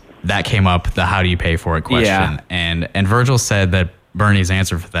 that came up, the how do you pay for it question. Yeah. And Virgil said that Bernie's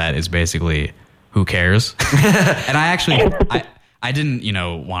answer for that is basically, who cares? And I actually, I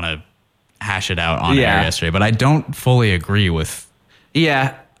didn't, want to hash it out on air yesterday, but I don't fully agree with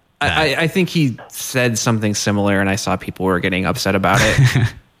Yeah. I think he said something similar, and I saw people were getting upset about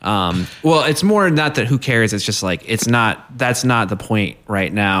it. Well, it's more not that who cares. It's just like, that's not the point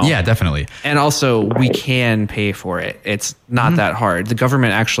right now. Yeah, definitely. And also, we can pay for it. It's not that hard. The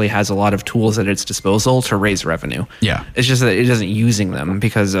government actually has a lot of tools at its disposal to raise revenue. Yeah. It's just that it isn't using them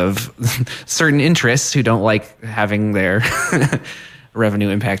because of certain interests who don't like having their revenue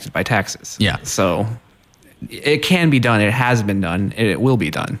impacted by taxes. Yeah. So it can be done. It has been done. It will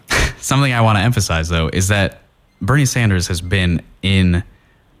be done. Something I want to emphasize, though, is that Bernie Sanders has been in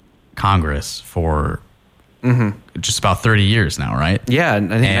Congress for just about 30 years now, right? Yeah, I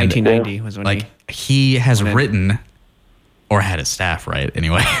think 1990 was when he has written, or had his staff write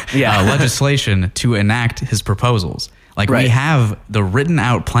anyway, legislation to enact his proposals. Like, we have the written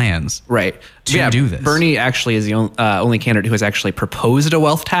out plans to do this. Bernie actually is the only candidate who has actually proposed a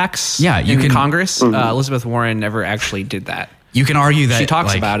wealth tax in Congress. Elizabeth Warren never actually did that. You can argue that she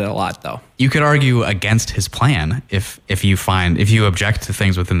talks about it a lot, though. You could argue against his plan if you object to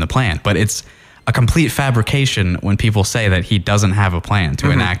things within the plan, but it's a complete fabrication when people say that he doesn't have a plan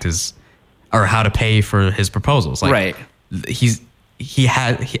to enact or how to pay for his proposals. Like, he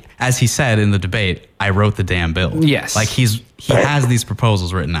as he said in the debate, I wrote the damn bill. Yes, like he has these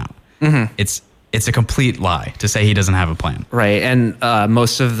proposals written out. It's a complete lie to say he doesn't have a plan. Right. And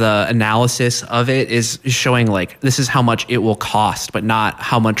most of the analysis of it is showing like this is how much it will cost, but not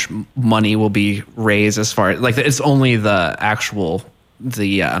how much money will be raised as far as like it's only the actual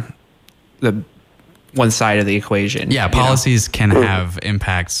the one side of the equation. Yeah, policies can have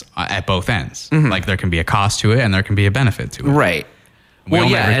impacts at both ends. Like there can be a cost to it and there can be a benefit to it. Right. We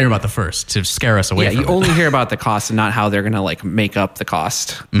only ever hear about the first to scare us away from it. You only hear about the cost and not how they're going to like make up the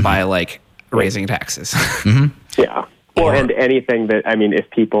cost by like raising taxes. Yeah. Well, and anything that, I mean, if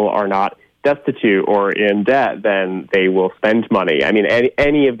people are not destitute or in debt, then they will spend money. I mean,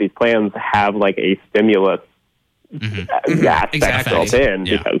 any of these plans have like a stimulus aspect built in.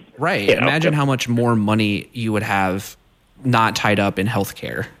 Because, Imagine how much more money you would have not tied up in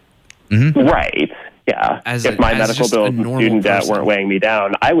healthcare. Right. Yeah. If my medical bills and student debt weren't weighing me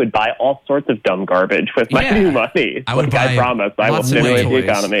down, I would buy all sorts of dumb garbage with my new money. I promise. I will stimulate the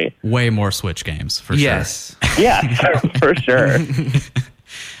economy. Way more Switch games, for sure. Yeah, for sure.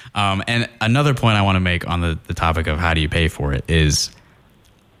 And another point I want to make on the topic of how do you pay for it is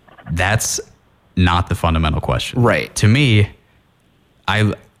that's not the fundamental question. Right. To me,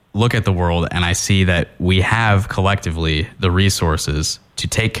 I look at the world and I see that we have collectively the resources to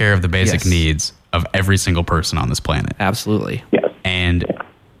take care of the basic needs of every single person on this planet. Absolutely. Yes. And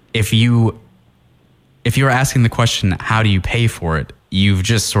if you're asking the question, how do you pay for it? You've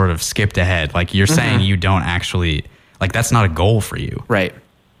just sort of skipped ahead. Like you're saying you don't actually, like that's not a goal for you. Right.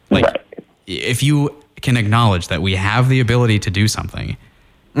 Like if you can acknowledge that we have the ability to do something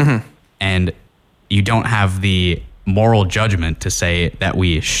and you don't have the moral judgment to say that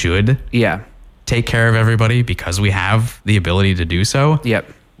we should take care of everybody because we have the ability to do so.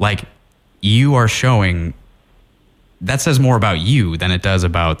 Yep. Like you are showing that says more about you than it does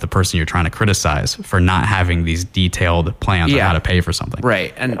about the person you're trying to criticize for not having these detailed plans on how to pay for something.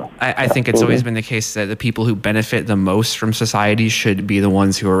 Right. And I think it's always been the case that the people who benefit the most from society should be the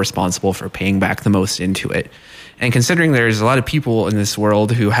ones who are responsible for paying back the most into it. And considering there's a lot of people in this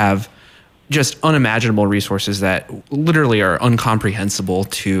world who have just unimaginable resources that literally are incomprehensible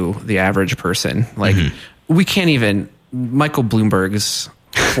to the average person. Like we can't even, Michael Bloomberg's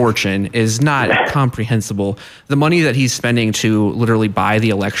fortune is not comprehensible. The money that he's spending to literally buy the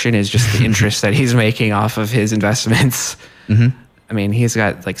election is just the interest that he's making off of his investments. I mean, he's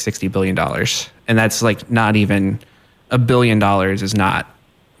got like $60 billion, and that's like not even $1 billion is not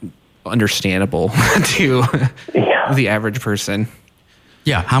understandable to the average person.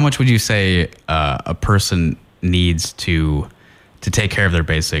 Yeah. How much would you say a person needs to take care of their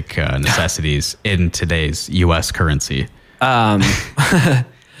basic necessities in today's U.S. currency?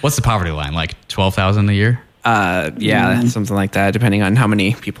 What's the poverty line? Like 12,000 a year? Yeah, something like that, depending on how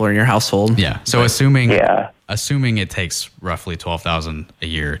many people are in your household. Yeah. So assuming it takes roughly 12,000 a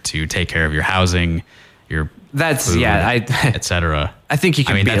year to take care of your housing, your food, etc. I think you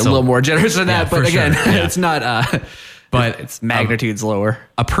can be a little more generous than that, but again, it's not. But it's magnitudes lower.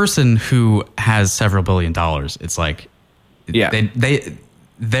 A person who has several $billion, it's like,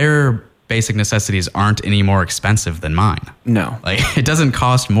 their basic necessities aren't any more expensive than mine. No. Like, it doesn't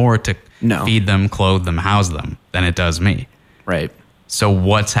cost more to feed them, clothe them, house them than it does me. Right. So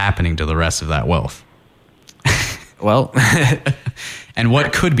what's happening to the rest of that wealth? Well, and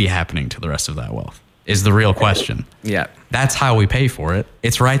what could be happening to the rest of that wealth is the real question. Yeah. That's how we pay for it.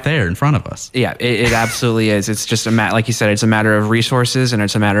 It's right there in front of us. Yeah, it absolutely is. It's just like you said, it's a matter of resources and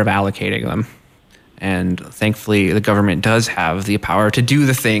it's a matter of allocating them. And thankfully, the government does have the power to do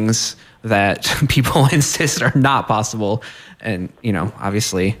the things that people insist are not possible. And,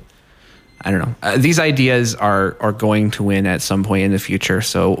 obviously, I don't know. These ideas are going to win at some point in the future.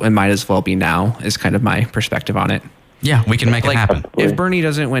 So it might as well be now is kind of my perspective on it. Yeah, we can make it happen. If Bernie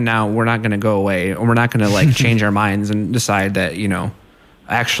doesn't win now, we're not going to go away, or we're not going to change our minds and decide that,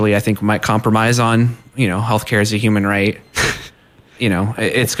 actually, I think we might compromise on, healthcare as a human right.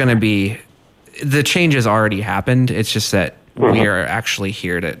 It's going to be, the change has already happened. It's just that we are actually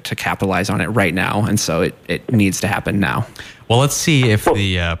here to capitalize on it right now. And so it needs to happen now. Well, let's see if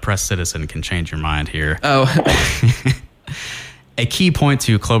the Press Citizen can change your mind here. A key point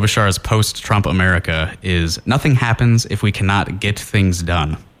to Klobuchar's post-Trump America is nothing happens if we cannot get things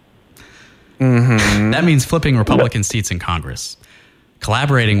done. That means flipping Republican seats in Congress,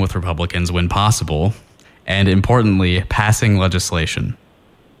 collaborating with Republicans when possible, and importantly, passing legislation.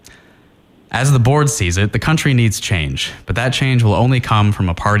 As the board sees it, the country needs change, but that change will only come from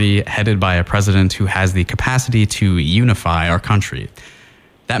a party headed by a president who has the capacity to unify our country.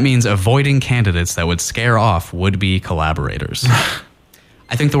 That means avoiding candidates that would scare off would-be collaborators.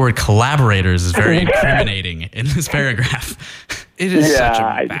 I think the word collaborators is very incriminating in this paragraph. It is such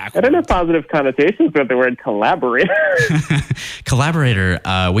a backward. I don't have positive connotations with the word collaborator. Collaborator,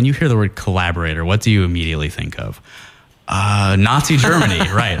 when you hear the word collaborator, what do you immediately think of? Nazi Germany,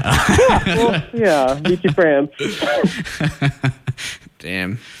 right. Vichy France.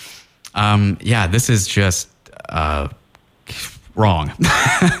 Damn. This is just wrong.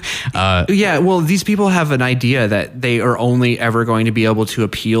 Well, these people have an idea that they are only ever going to be able to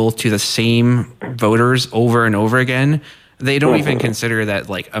appeal to the same voters over and over again. They don't even consider that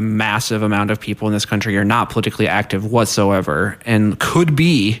a massive amount of people in this country are not politically active whatsoever and could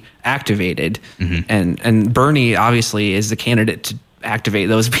be activated. And Bernie obviously is the candidate to activate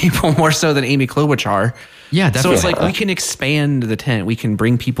those people more so than Amy Klobuchar. Yeah, definitely. So it's we can expand the tent. We can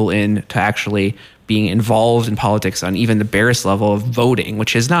bring people in to actually being involved in politics on even the barest level of voting,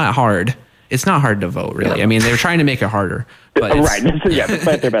 which is not hard. It's not hard to vote, really. Yeah. I mean, they're trying to make it harder. But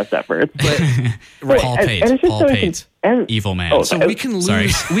despite their best efforts. Paul Pate, evil man. So we can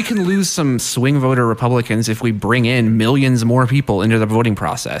lose some swing voter Republicans if we bring in millions more people into the voting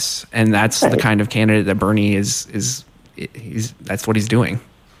process, and that's the kind of candidate that Bernie is. That's what he's doing.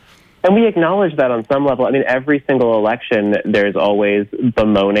 And we acknowledge that on some level. I mean, every single election, there's always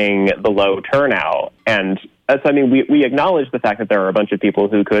bemoaning the low turnout. And that's, we acknowledge the fact that there are a bunch of people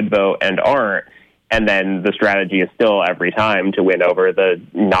who could vote and aren't. And then the strategy is still every time to win over the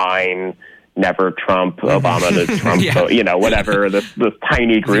 9 never Trump, Obama to Trump, vote, whatever, this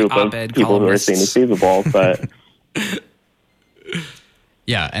tiny group of people who are seen as feasible. But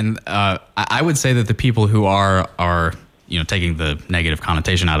yeah, and I would say that the people who are taking the negative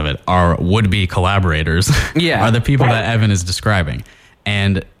connotation out of it, are would-be collaborators, are the people that Evan is describing.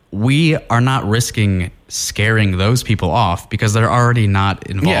 And we are not risking scaring those people off because they're already not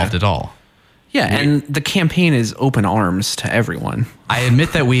involved at all. Yeah, and the campaign is open arms to everyone. I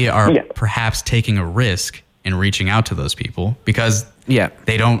admit that we are perhaps taking a risk in reaching out to those people because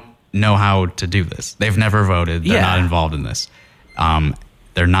they don't know how to do this. They've never voted. They're not involved in this.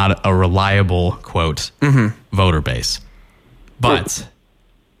 They're not a reliable, quote, voter base. But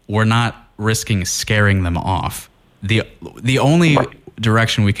we're not risking scaring them off. The only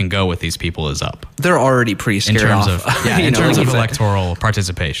direction we can go with these people is up. They're already pretty scared in terms of electoral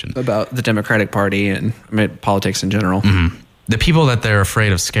participation. About the Democratic Party and politics in general. The people that they're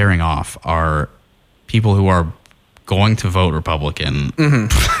afraid of scaring off are people who are going to vote Republican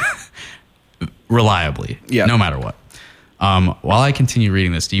reliably, no matter what. While I continue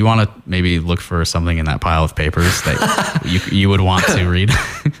reading this, do you want to maybe look for something in that pile of papers that you would want to read?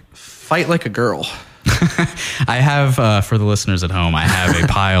 Fight like a girl. I have, for the listeners at home, I have a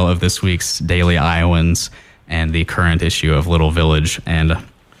pile of this week's Daily Iowans and the current issue of Little Village. And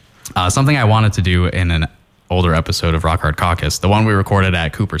something I wanted to do in an older episode of Rock Hard Caucus, the one we recorded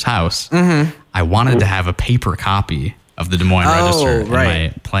at Cooper's house, I wanted to have a paper copy of the Des Moines Register. And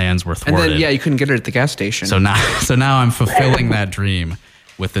my plans were thwarted. And then, you couldn't get it at the gas station. So now I'm fulfilling that dream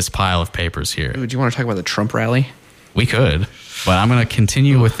with this pile of papers here. Ooh, do you want to talk about the Trump rally? We could, but I'm going to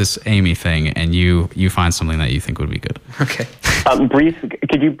continue with this Amy thing, and you find something that you think would be good. Okay. Brees,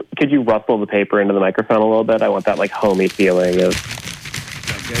 could you rustle the paper into the microphone a little bit? I want that like homey feeling of.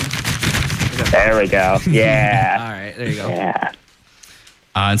 Good? There we go. Yeah. All right, there you go. Yeah.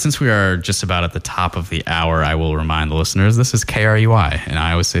 And since we are just about at the top of the hour, I will remind the listeners this is KRUI in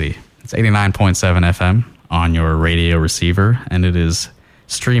Iowa City. It's 89.7 FM on your radio receiver, and it is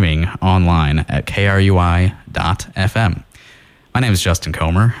streaming online at krui.fm. My name is Justin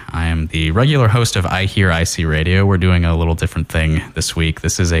Comer. I am the regular host of I Hear IC Radio. We're doing a little different thing this week.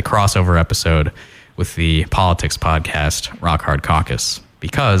 This is a crossover episode with the politics podcast Rock Hard Caucus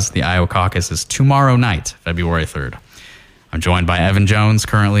because the Iowa caucus is tomorrow night, February 3rd. I'm joined by Evan Jones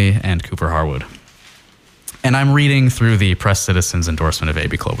currently and Cooper Harwood. And I'm reading through the Press Citizen's endorsement of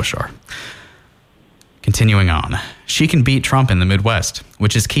Amy Klobuchar. Continuing on, she can beat Trump in the Midwest,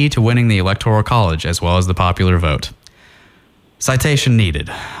 which is key to winning the Electoral College as well as the popular vote. Citation needed,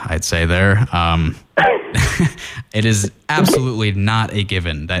 I'd say there. It is absolutely not a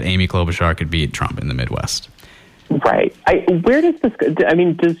given that Amy Klobuchar could beat Trump in the Midwest. Right. Where does this go? I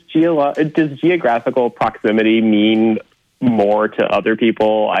mean, does geographical proximity mean more to other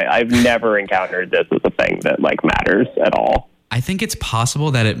people? I've never encountered this as a thing that like matters at all. I think it's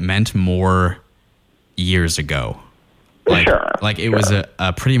possible that it meant more years ago. Like it was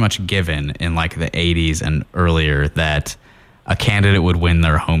a pretty much given in like the 80s and earlier that a candidate would win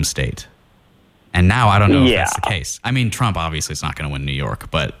their home state. And now I don't know if that's the case. I mean, Trump obviously is not going to win New York,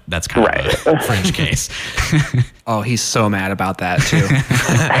 but that's kind of a fringe case. Oh, he's so mad about that too.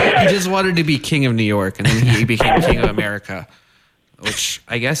 He just wanted to be king of New York, and then he became king of America. Which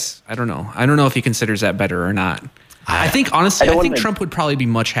I guess I don't know. I don't know if he considers that better or not. I think honestly, I think Trump would probably be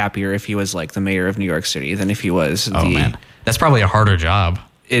much happier if he was like the mayor of New York City than if he was. Oh man, that's probably a harder job.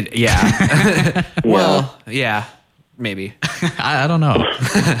 Well, yeah. Maybe. I don't know.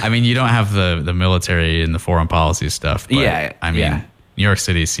 I mean, you don't have the military and the foreign policy stuff. But I mean, New York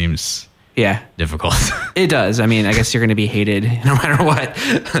City seems difficult. It does. I mean, I guess you're going to be hated no matter what.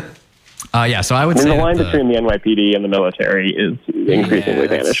 So I would say the line between the NYPD and the military is increasingly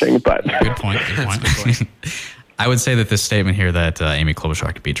vanishing. But good point. I would say that this statement here that Amy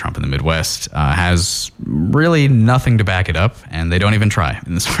Klobuchar could beat Trump in the Midwest has really nothing to back it up, and they don't even try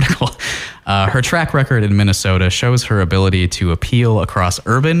in this article. Her track record in Minnesota shows her ability to appeal across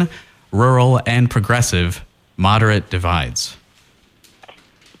urban, rural, and progressive moderate divides.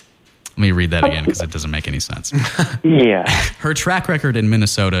 Let me read that again because it doesn't make any sense. Her track record in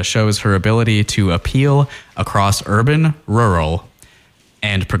Minnesota shows her ability to appeal across urban, rural,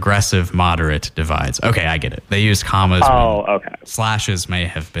 and progressive moderate divides. Okay, I get it. They used commas. Slashes may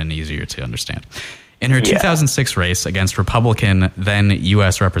have been easier to understand. In her 2006 race against Republican then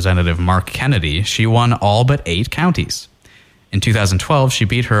U.S. Representative Mark Kennedy, she won all but 8 counties. In 2012, she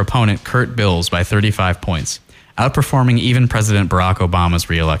beat her opponent Kurt Bills by 35 points, outperforming even President Barack Obama's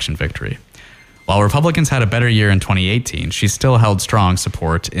re-election victory. While Republicans had a better year in 2018, she still held strong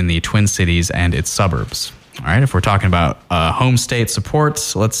support in the Twin Cities and its suburbs. All right, if we're talking about home state support,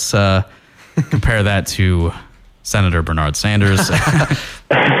 let's compare that to Senator Bernard Sanders.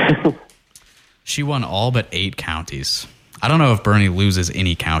 She won all but 8 counties. I don't know if Bernie loses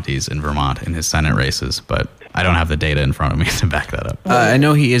any counties in Vermont in his Senate races, but I don't have the data in front of me to back that up. I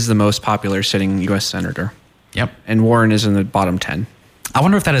know he is the most popular sitting U.S. senator. Yep. And Warren is in the bottom 10. I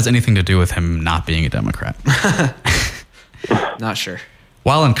wonder if that has anything to do with him not being a Democrat. Not sure.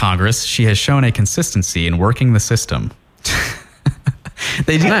 While in Congress, she has shown a consistency in working the system.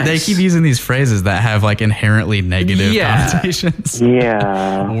 They keep using these phrases that have like inherently negative connotations.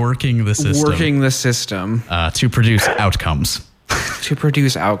 Yeah. Working the system. Working the system. To produce outcomes. To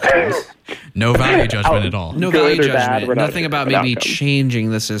produce outcomes. No value judgment at all. No Good value or bad, judgment. we're not Nothing about about maybe outcomes. changing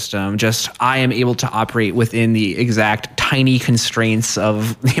the system. Just I am able to operate within the exact tiny constraints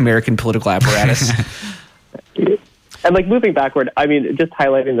of the American political apparatus. And like moving backward, I mean, just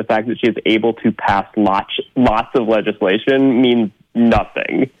highlighting the fact that she is able to pass lots of legislation means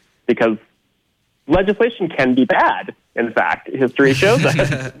nothing, because legislation can be bad. In fact, history shows us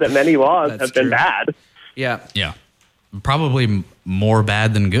that many laws That's have been true. bad. Yeah. Yeah. Probably more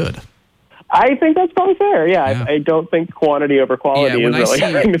bad than good. I think that's probably fair. Yeah, Yeah. I don't think quantity over quality Yeah, when is really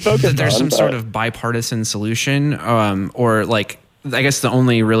I something to see focus that there's on, some but- sort of bipartisan solution, or like, I guess the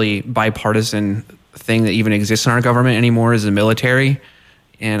only really bipartisan thing that even exists in our government anymore is the military.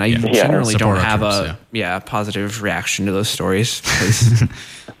 And I generally Support don't our have troops, a positive reaction to those stories. Because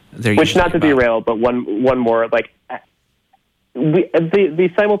they're Which, not to usually about- derail, but one more, like, the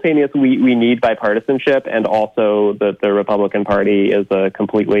simultaneous, we need bipartisanship, and also that the Republican Party is a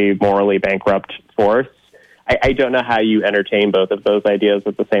completely morally bankrupt force. I don't know how you entertain both of those ideas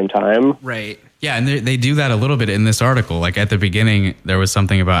at the same time. Right. Yeah, and they do that a little bit in this article. Like at the beginning, there was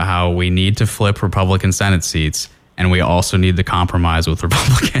something about how we need to flip Republican Senate seats, and we also need to compromise with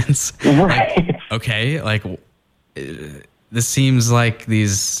Republicans. Right. Okay, like this seems like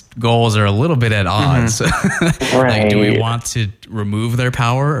these goals are a little bit at odds. Like, do we Right. want to remove their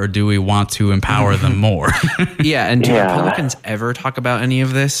power, or do we want to empower them more? Yeah, and do Yeah. Republicans ever talk about any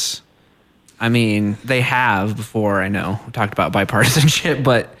of this? I mean, they have before, I know. We talked about bipartisanship,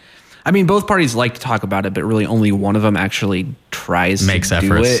 but I mean, both parties like to talk about it, but really only one of them actually tries Makes to do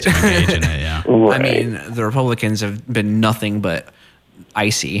efforts it. to engage in it, yeah. I mean, the Republicans have been nothing but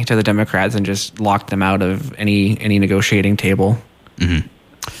icy to the Democrats and just locked them out of any negotiating table.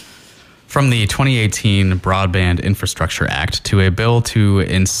 From the 2018 Broadband Infrastructure Act to a bill to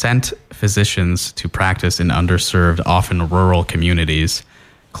incent physicians to practice in underserved, often rural communities,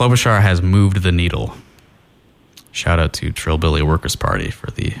 Klobuchar has moved the needle. Shout out to Trillbilly Workers' Party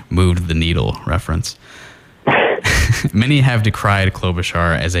for the moved the needle reference. Many have decried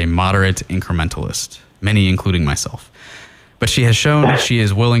Klobuchar as a moderate incrementalist, many including myself. But she has shown she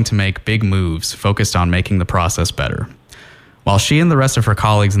is willing to make big moves focused on making the process better. While she and the rest of her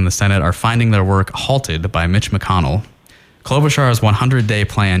colleagues in the Senate are finding their work halted by Mitch McConnell, Klobuchar's 100-day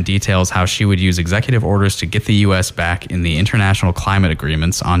plan details how she would use executive orders to get the U.S. back in the international climate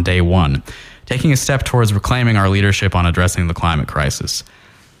agreements on day one, taking a step towards reclaiming our leadership on addressing the climate crisis.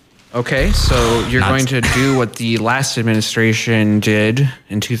 Okay, so you're Not- going to do what the last administration did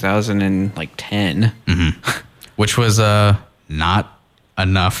in 2010. Which was not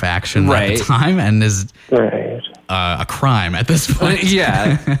enough action at Right. the time and is Right. a crime at this point.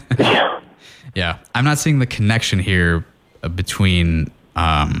 Yeah. Yeah, I'm not seeing the connection here between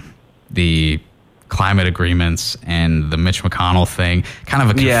the climate agreements and the Mitch McConnell thing. Kind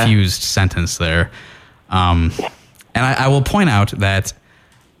of a Yeah. confused sentence there. And I will point out that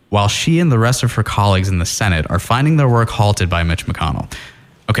while she and the rest of her colleagues in the Senate are finding their work halted by Mitch McConnell.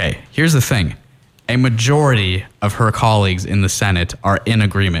 Okay, here's the thing. A majority of her colleagues in the Senate are in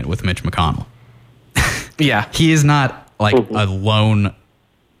agreement with Mitch McConnell. Yeah. He is not like a lone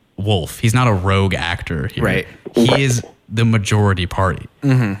wolf. He's not a rogue actor here. Right. He is the majority party.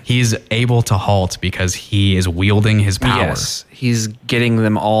 He's able to halt because he is wielding his power. Yes, he's getting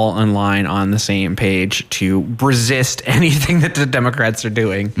them all in line on the same page to resist anything that the Democrats are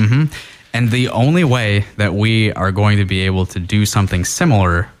doing. And the only way that we are going to be able to do something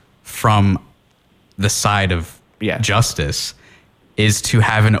similar from the side of justice is to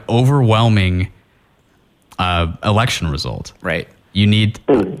have an overwhelming election result. Right. You need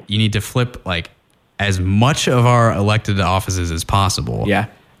to flip like as much of our elected offices as possible. Yeah.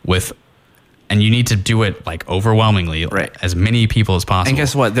 And you need to do it like overwhelmingly, Right. as many people as possible. And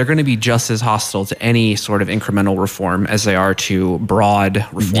guess what? They're going to be just as hostile to any sort of incremental reform as they are to broad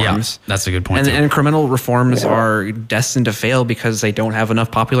reforms. Yeah, that's a good point. And too. incremental reforms are destined to fail because they don't have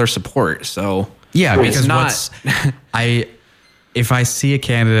enough popular support. So Yeah, it's because not. if I see a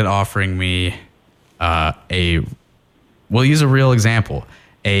candidate offering me we'll use a real example,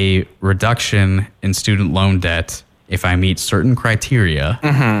 a reduction in student loan debt if I meet certain criteria,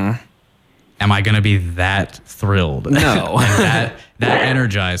 am I going to be that thrilled? No. and that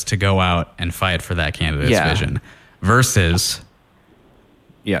energized to go out and fight for that candidate's vision versus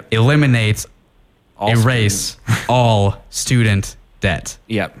Yep. eliminate, All erase all student debt.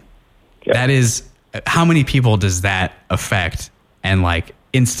 Yep. That is, how many people does that affect and like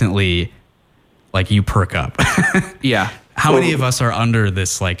instantly, like you perk up. Yeah. How many of us are under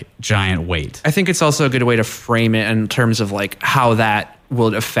this like giant weight? I think it's also a good way to frame it in terms of like how that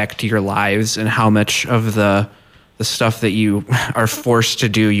will affect your lives and how much of the stuff that you are forced to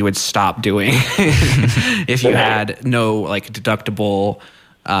do you would stop doing if you had no like deductible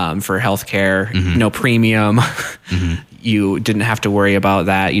for healthcare, no premium. You didn't have to worry about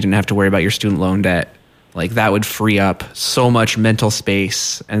that. You didn't have to worry about your student loan debt. Like that would free up so much mental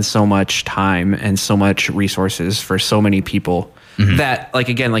space and so much time and so much resources for so many people that, like,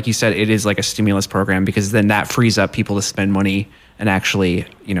 again, like you said, it is like a stimulus program, because then that frees up people to spend money and actually,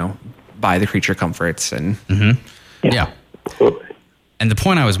 you know, buy the creature comforts and Yeah. And the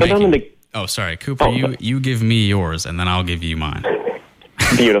point I was making. Oh, sorry, Cooper. You give me yours, and then I'll give you mine.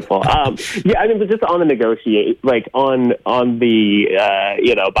 Beautiful. Yeah, I mean, but just on the negotiate, like on the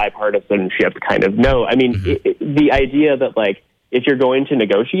bipartisanship kind of note. I mean, the idea that like if you're going to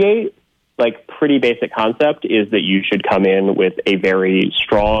negotiate, like pretty basic concept is that you should come in with a very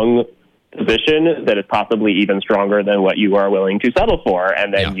strong position that is possibly even stronger than what you are willing to settle for,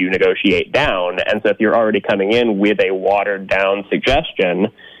 and then you negotiate down. And so if you're already coming in with a watered down suggestion,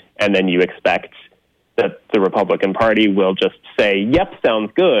 and then you expect that the Republican Party will just say, yep,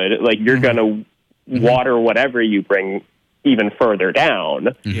 sounds good, like you're going to water whatever you bring even further down.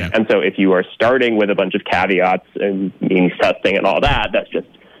 And so if you are starting with a bunch of caveats and means testing and all that, that's just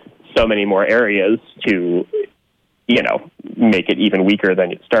so many more areas to, you know, make it even weaker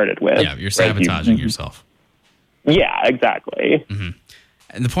than you started with. Yeah, you're sabotaging yourself. Yeah, exactly.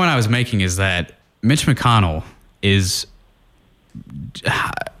 And the point I was making is that Mitch McConnell is,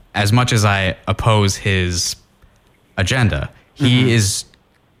 as much as I oppose his agenda, he is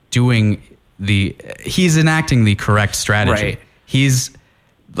doing he's enacting the correct strategy. Right. He's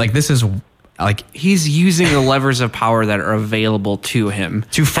like, this is like, he's using the levers of power that are available to him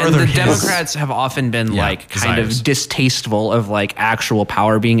to further and the his Democrats have often been like kind desires. of distasteful of like actual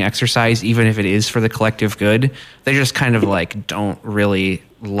power being exercised, even if it is for the collective good. They just kind of like don't really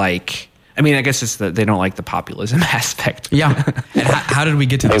like, I mean, I guess it's that they don't like the populism aspect. Yeah. And how did we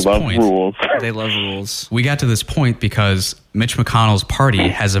get to this point? Rules. They love rules. We got to this point because Mitch McConnell's party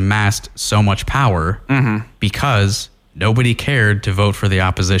has amassed so much power because nobody cared to vote for the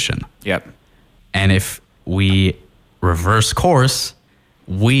opposition. Yep. And if we reverse course,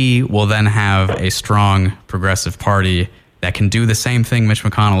 we will then have a strong progressive party that can do the same thing Mitch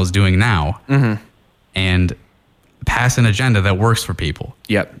McConnell is doing now and pass an agenda that works for people.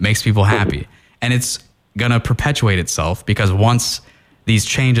 Yep. Makes people happy. And it's going to perpetuate itself because once these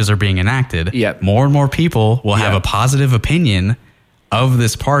changes are being enacted, more and more people will have a positive opinion of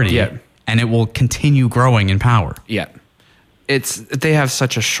this party and it will continue growing in power. Yep. They have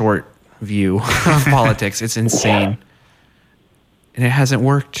such a short view of politics. It's insane. And it hasn't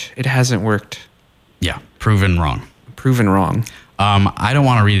worked. Yeah. Proven wrong. I don't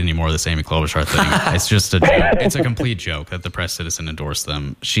want to read any more of this Amy Klobuchar thing. It's just a joke. It's a complete joke that the Press Citizen endorsed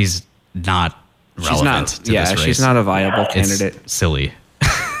them. She's not relevant to this race. She's not a viable candidate. It's silly.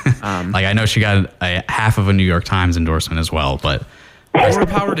 Like, I know she got a half of a New York Times endorsement as well, but more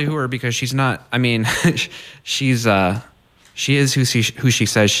power to her because she's not. I mean, she is who she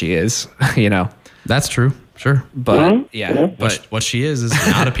says she is. You know, that's true. Sure, but but what she is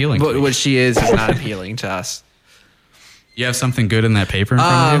not appealing. But what she is not appealing to us. You have something good in that paper in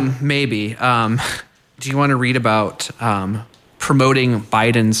front of you? Maybe. Do you want to read about promoting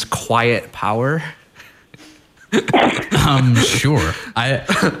Biden's quiet power? Sure.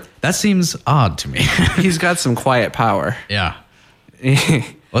 That seems odd to me. He's got some quiet power. Yeah.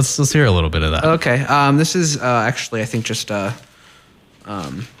 Let's hear a little bit of that. Okay. This is actually, I think, just a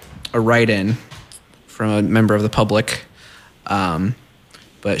write-in from a member of the public.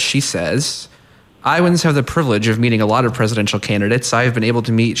 But she says, Iowans have the privilege of meeting a lot of presidential candidates. I have been able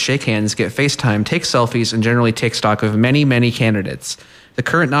to meet, shake hands, get FaceTime, take selfies, and generally take stock of many, many candidates. The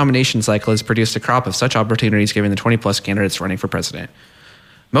current nomination cycle has produced a crop of such opportunities given the 20-plus candidates running for president.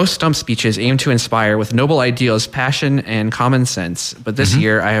 Most stump speeches aim to inspire with noble ideals, passion, and common sense. But this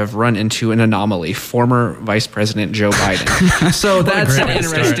year, I have run into an anomaly, former Vice President Joe Biden. So that's an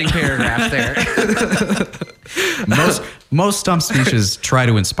interesting paragraph there. Most stump speeches try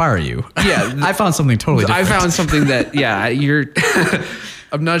to inspire you. Yeah. I found something totally different. I found something that, you're...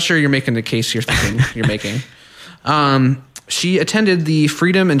 I'm not sure you're making the case you're thinking you're making. She attended the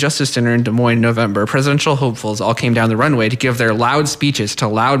Freedom and Justice Dinner in Des Moines in November. Presidential hopefuls all came down the runway to give their loud speeches to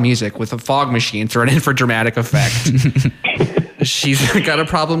loud music with a fog machine thrown in for dramatic effect. She's got a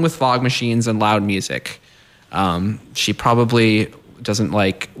problem with fog machines and loud music. She probably doesn't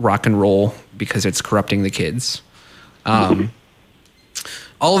like rock and roll because it's corrupting the kids.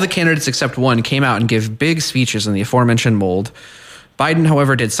 All of the candidates except one came out and gave big speeches in the aforementioned mold. Biden,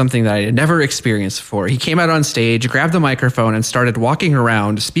 however, did something that I had never experienced before. He came out on stage, grabbed the microphone, and started walking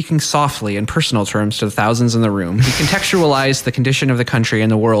around, speaking softly in personal terms to the thousands in the room. He contextualized the condition of the country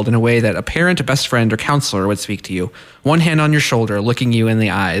and the world in a way that a parent, a best friend, or counselor would speak to you. One hand on your shoulder, looking you in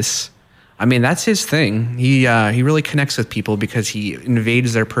the eyes. I mean, that's his thing. He really connects with people because he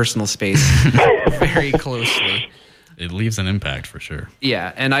invades their personal space very closely. It leaves an impact for sure.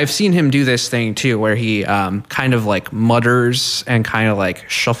 Yeah, and I've seen him do this thing too, where he kind of like mutters and kind of like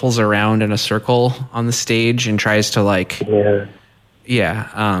shuffles around in a circle on the stage and tries to like, I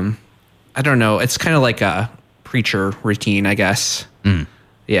don't know. It's kind of like a preacher routine, I guess. Mm.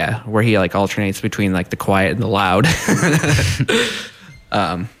 Yeah, where he like alternates between like the quiet and the loud.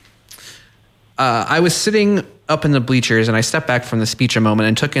 I was sitting up in the bleachers and I stepped back from the speech a moment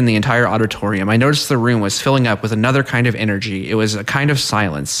and took in the entire auditorium. I noticed the room was filling up with another kind of energy. It was a kind of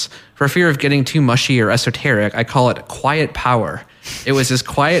silence. For fear of getting too mushy or esoteric, I call it quiet power. It was as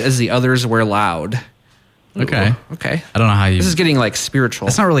quiet as the others were loud. Okay. Ooh, okay. I don't know how you... This is getting like spiritual.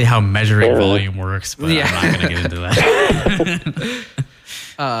 That's not really how measuring volume works, but yeah. I'm not going to get into that.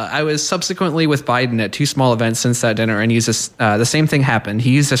 I was subsequently with Biden at 2 small events since that dinner and used this, the same thing happened. He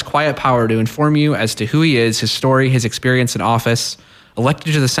used this quiet power to inform you as to who he is, his story, his experience in office,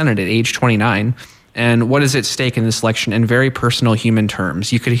 elected to the Senate at age 29, and what is at stake in this election in very personal human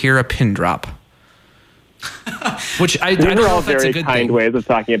terms. You could hear a pin drop. Which I don't know if that's a good kind thing. ways of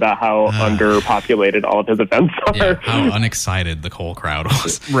talking about how underpopulated all of his events are. Yeah, how unexcited the whole crowd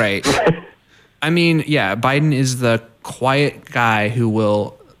was. Right. I mean, yeah, Biden is the quiet guy who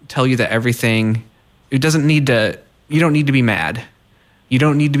will tell you that everything, you don't need to be mad. You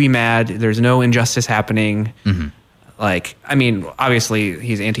don't need to be mad. There's no injustice happening. Mm-hmm. Like, I mean, obviously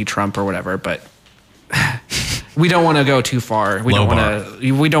he's anti-Trump or whatever, but we don't want to go too far. We don't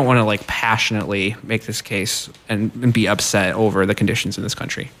want to like passionately make this case and be upset over the conditions in this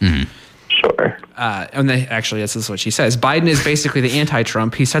country. Mm-hmm. Sure. This is what she says. Biden is basically the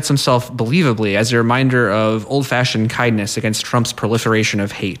anti-Trump. He sets himself believably as a reminder of old-fashioned kindness against Trump's proliferation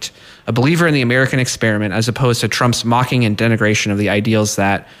of hate. A believer in the American experiment as opposed to Trump's mocking and denigration of the ideals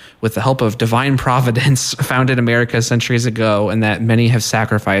that, with the help of divine providence, founded America centuries ago and that many have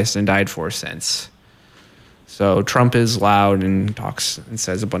sacrificed and died for since. So Trump is loud and talks and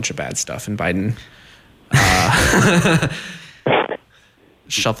says a bunch of bad stuff, and Biden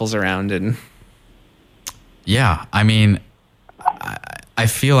shuffles around and... Yeah, I mean, I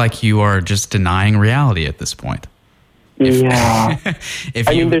feel like you are just denying reality at this point. Yeah.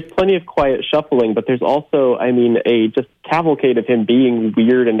 There's plenty of quiet shuffling, but there's also, a just cavalcade of him being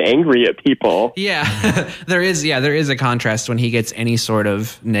weird and angry at people. Yeah, there is a contrast when he gets any sort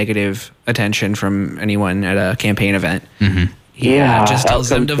of negative attention from anyone at a campaign event. Mm-hmm. He just tells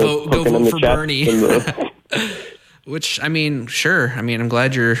them to go vote for Bernie. Which, sure. I'm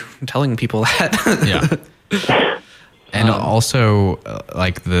glad you're telling people that. Yeah. And also,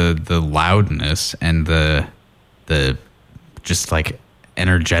 like, the loudness and the just, like,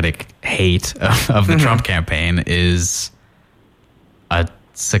 energetic hate of the Trump campaign is a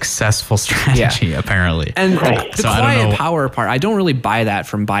successful strategy, apparently. And the quiet power part, I don't really buy that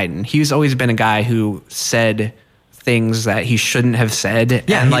from Biden. He's always been a guy who said things that he shouldn't have said.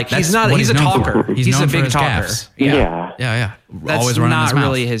 Yeah, and he's a talker. He's a big talker. Yeah. That's always running not his mouth.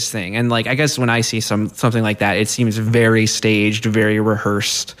 really his thing. And I guess when I see something like that, it seems very staged, very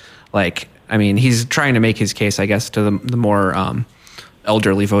rehearsed. He's trying to make his case, I guess, to the more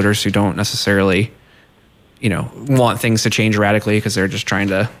elderly voters who don't necessarily, want things to change radically because they're just trying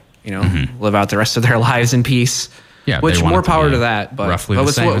to, live out the rest of their lives in peace. Yeah, which more power to that, but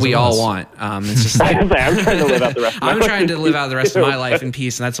that's what we all want. It's just I'm trying to live out the rest. I'm trying to live out the rest of my life in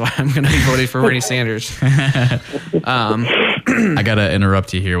peace, and that's why I'm going to be voting for Bernie Sanders. I got to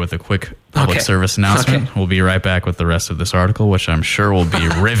interrupt you here with a quick public service announcement. Okay. We'll be right back with the rest of this article, which I'm sure will be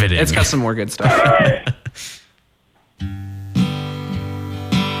riveting. It's got some more good stuff.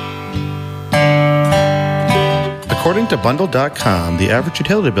 According to Bundle.com, the average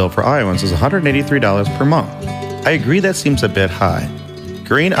utility bill for Iowans is $183 per month. I agree that seems a bit high.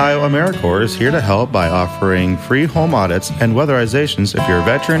 Green Iowa AmeriCorps is here to help by offering free home audits and weatherizations if you're a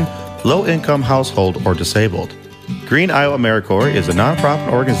veteran, low-income household, or disabled. Green Iowa AmeriCorps is a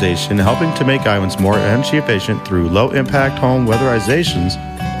nonprofit organization helping to make Iowans more energy efficient through low-impact home weatherizations,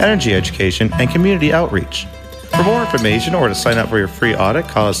 energy education, and community outreach. For more information or to sign up for your free audit,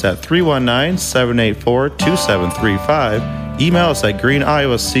 call us at 319-784-2735, email us at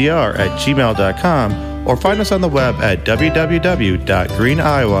greeniowacr@gmail.com, or find us on the web at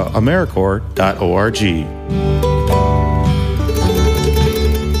www.greeniowaamericorps.org.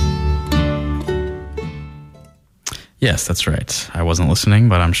 Yes, that's right. I wasn't listening,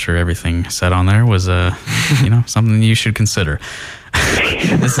 but I'm sure everything said on there was, something you should consider.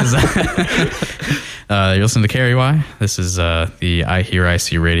 This is you're listening to KRUI. This is the I Hear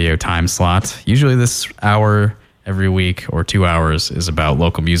IC radio time slot. Usually this hour every week or 2 hours is about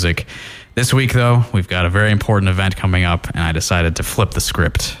local music. This week, though, we've got a very important event coming up, and I decided to flip the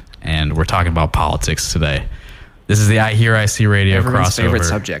script, and we're talking about politics today. This is the I Hear IC radio Everyone's favorite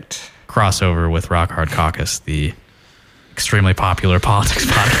subject. Crossover with Rock Hard Caucus, the extremely popular politics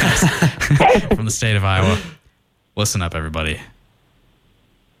podcast from the state of Iowa. Listen up, everybody.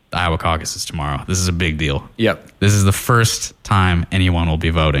 The Iowa caucus is tomorrow. This is a big deal. Yep. This is the first time anyone will be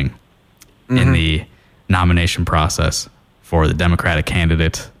voting in the nomination process for the Democratic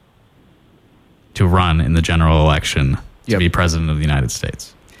candidate to run in the general election to be president of the United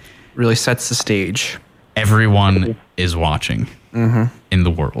States. Really sets the stage. Everyone is watching in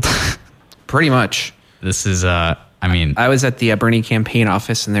the world. Pretty much. This is, I was at the Bernie campaign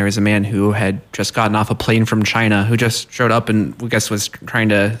office, and there was a man who had just gotten off a plane from China who just showed up and I guess was trying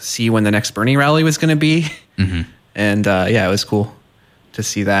to see when the next Bernie rally was going to be. And it was cool to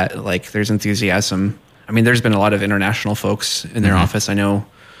see that. Like, there's enthusiasm. I mean, there's been a lot of international folks in their office. I know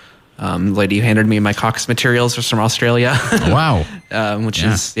the lady who handed me my caucus materials was from Australia. Wow. Which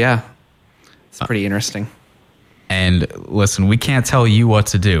is, it's pretty interesting. And listen, we can't tell you what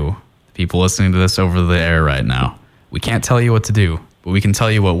to do. People listening to this over the air right now, we can't tell you what to do, but we can tell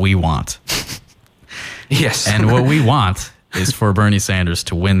you what we want. Yes. And what we want is for Bernie Sanders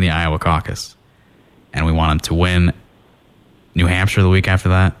to win the Iowa caucus. And we want him to win New Hampshire the week after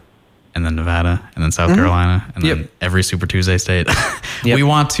that, and then Nevada, and then South Carolina, and then every Super Tuesday state. We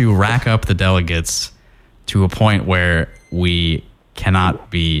want to rack up the delegates to a point where we cannot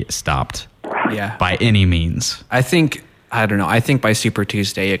be stopped by any means. I think by Super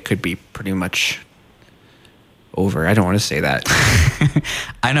Tuesday it could be pretty much over. I don't want to say that.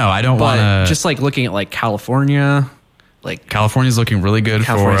 I know. I don't want to. Just like looking at like California, like California's looking really good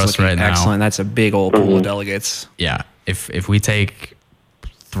for us right now. Excellent. That's a big old pool of delegates. Yeah. If we take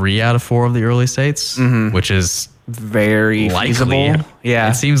 3 out of 4 of the early states, which is very likely. Feasible. Yeah.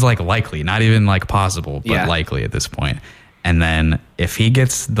 It seems like likely, not even like possible, but likely at this point. And then if he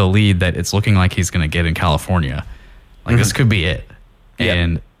gets the lead that it's looking like he's going to get in California, like this could be it.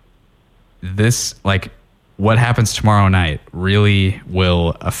 And this, like, what happens tomorrow night really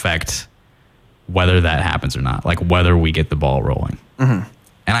will affect whether that happens or not, like whether we get the ball rolling. And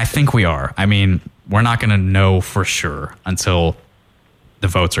I think we are. I mean, we're not going to know for sure until the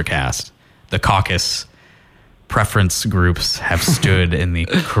votes are cast. The caucus preference groups have stood in the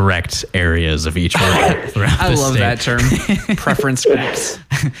correct areas of each vote throughout the state. I love that term, preference groups.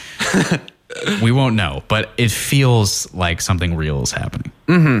 We won't know, but it feels like something real is happening.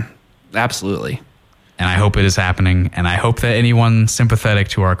 Absolutely. And I hope it is happening, and I hope that anyone sympathetic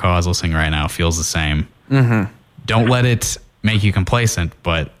to our cause listening right now feels the same. Don't let it make you complacent,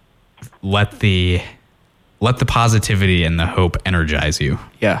 but let the positivity and the hope energize you.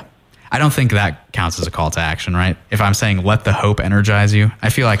 Yeah. I don't think that counts as a call to action, right? If I'm saying let the hope energize you, I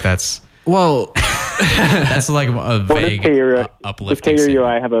feel like that's that's like a vague uplifting. Does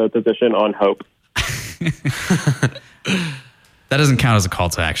KRUI have a position on hope? That doesn't count as a call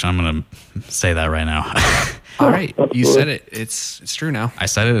to action. I'm going to say that right now. All right. You said it. It's true now. I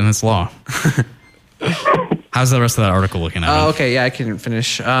said it and it's law. How's the rest of that article looking at? Okay. Yeah, I can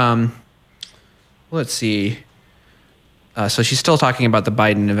finish. Let's see. So she's still talking about the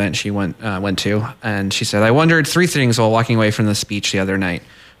Biden event she went to. And she said, I wondered 3 things while walking away from the speech the other night.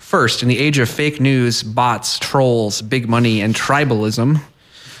 First, in the age of fake news, bots, trolls, big money, and tribalism,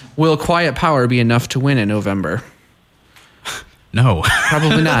 will quiet power be enough to win in November? No.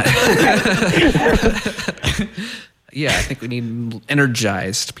 Probably not. Yeah, I think we need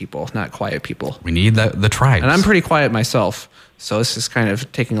energized people, not quiet people. We need the tribes. And I'm pretty quiet myself, so this is kind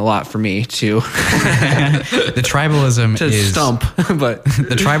of taking a lot for me to the tribalism to is stump, but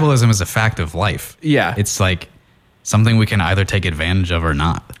the tribalism is a fact of life. Yeah. It's like something we can either take advantage of or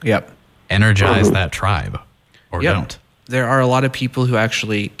not. Yep. Energize that tribe or don't. There are a lot of people who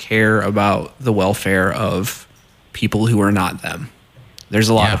actually care about the welfare of people who are not them. There's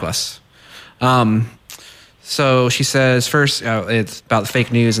a lot of us. So she says, first, it's about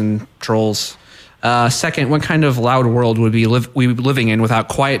fake news and trolls. Second, what kind of loud world would we be living in without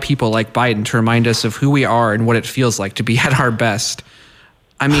quiet people like Biden to remind us of who we are and what it feels like to be at our best?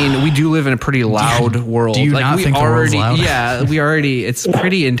 I mean, we do live in a pretty loud world. Do you not think the world's loud? Yeah, it's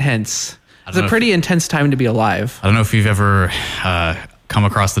pretty intense. It's a pretty intense time to be alive. I don't know if you've ever come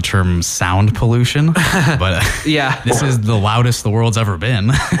across the term sound pollution, but Yeah. this is the loudest the world's ever been.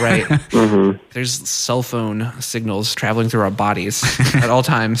 Right. There's cell phone signals traveling through our bodies at all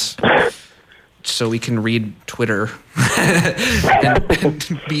times, so we can read Twitter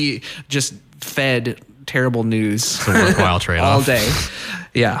and be just fed terrible news It's a worthwhile trade-off. all day.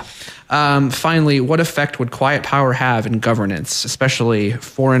 Yeah. Finally, what effect would quiet power have in governance, especially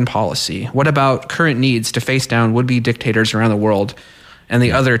foreign policy? What about current needs to face down would-be dictators around the world and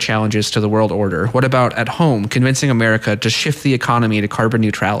the other challenges to the world order? What about at home, convincing America to shift the economy to carbon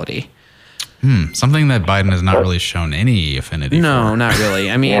neutrality? Something that Biden has not really shown any affinity No, for. not really.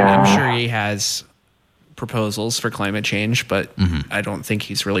 I mean, I'm sure he has proposals for climate change, but I don't think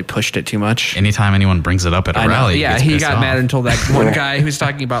he's really pushed it too much. Anytime anyone brings it up at a I know. rally, Yeah, gets he pissed got off. mad until that one guy who was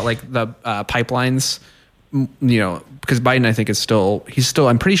talking about like the pipelines, because Biden, I think, he's still,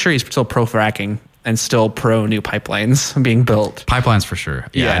 I'm pretty sure he's still pro fracking and still pro new pipelines being built. Pipelines for sure.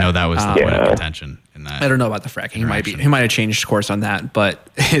 Yeah, Yeah. I know that was the point of contention in that. I don't know about the fracking. He might have changed course on that, but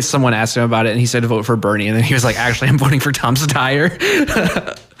someone asked him about it and he said to vote for Bernie, and then he was like, actually, I'm voting for Tom Steyer,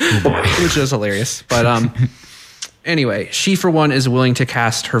 which is hilarious. But anyway, she for one is willing to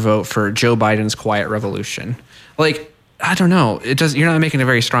cast her vote for Joe Biden's quiet revolution. Like, I don't know. You're not making a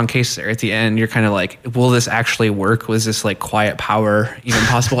very strong case there. At the end, you're kind of like, will this actually work? Was this like quiet power even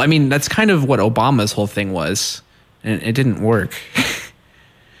possible? I mean, that's kind of what Obama's whole thing was, and it didn't work.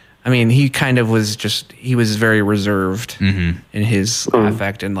 I mean, he kind of was he was very reserved in his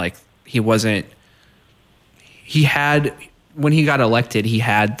affect, and like when he got elected, he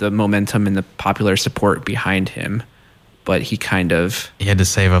had the momentum and the popular support behind him, but he kind of, He had to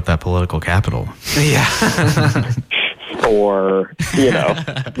save up that political capital. yeah. Or,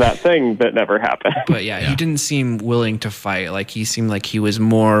 that thing that never happened. But yeah, he didn't seem willing to fight. Like, he seemed like he was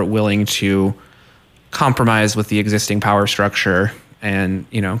more willing to compromise with the existing power structure and,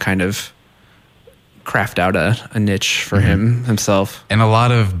 kind of craft out a niche for himself. And a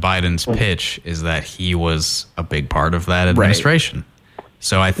lot of Biden's pitch is that he was a big part of that administration.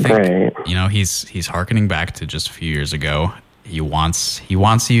 So I think, he's hearkening back to just a few years ago. He wants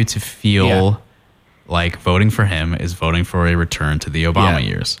you to feel like voting for him is voting for a return to the Obama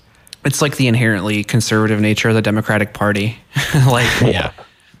years. It's like the inherently conservative nature of the Democratic Party.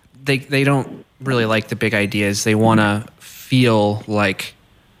 They don't really like the big ideas. They want to feel like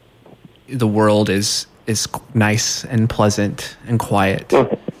the world is nice and pleasant and quiet,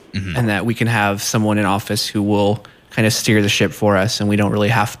 and that we can have someone in office who will kind of steer the ship for us, and we don't really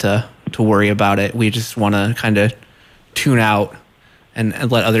have to worry about it. We just want to kind of tune out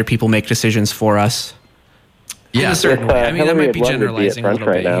and let other people make decisions for us. In a certain way. I mean, that might be generalizing a little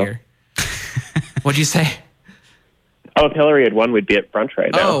bit here. What'd you say? Oh, if Hillary had won, we'd be at brunch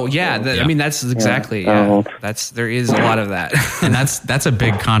right now. Oh, yeah. I mean, that's exactly. Yeah. There is a lot of that. And that's a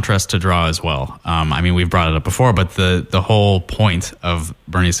big contrast to draw as well. I mean, we've brought it up before, but the whole point of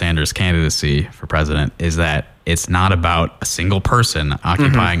Bernie Sanders' candidacy for president is that it's not about a single person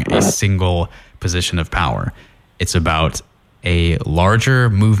occupying a single position of power. It's about a larger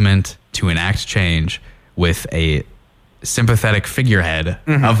movement to enact change with a sympathetic figurehead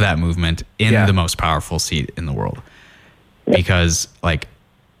of that movement in the most powerful seat in the world. Because like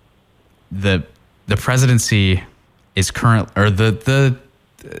the presidency is the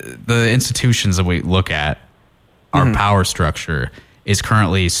institutions that we look at, our power structure is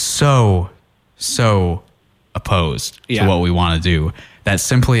currently so opposed to what we want to do that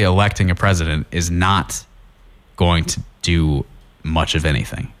simply electing a president is not going to do much of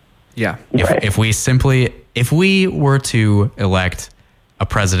anything. Yeah. If we were to elect a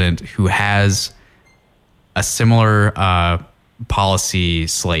president who has a similar policy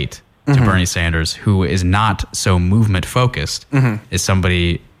slate to Bernie Sanders, who is not so movement focused, is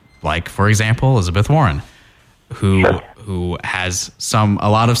somebody like, for example, Elizabeth Warren, who has a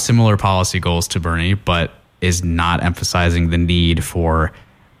lot of similar policy goals to Bernie, but is not emphasizing the need for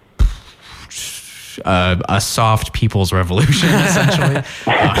a soft people's revolution, essentially.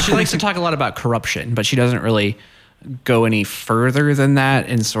 She likes to talk a lot about corruption, but she doesn't really go any further than that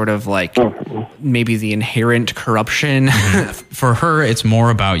in sort of like maybe the inherent corruption. For her, it's more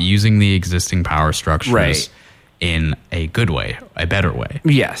about using the existing power structures in a good way, a better way.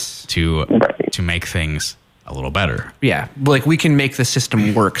 Yes. To make things a little better. Yeah. Like we can make the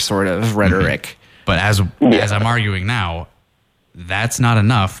system work sort of rhetoric. But as I'm arguing now, that's not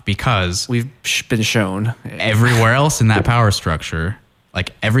enough because we've been shown everywhere else in that power structure,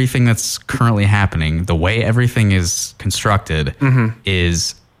 like everything that's currently happening, the way everything is constructed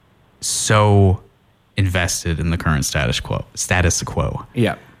is so invested in the current status quo.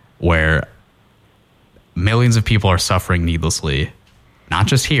 Yeah. Where millions of people are suffering needlessly. not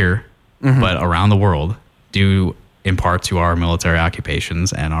just here, but around the world, due in part to our military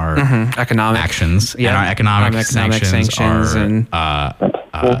occupations and our economic actions and our economic sanctions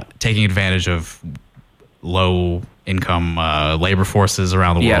are taking advantage of low income labor forces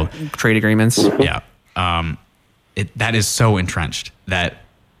around the world. Trade agreements. Yeah. That is so entrenched that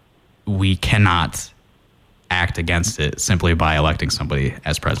we cannot act against it simply by electing somebody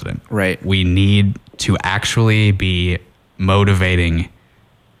as president. Right. We need to actually be motivating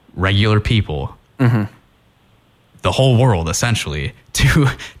regular people, the whole world essentially,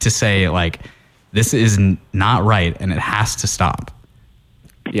 to say like, this is not right and it has to stop.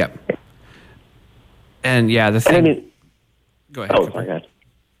 Yep. And the thing. Go ahead. Oh, sorry, guys.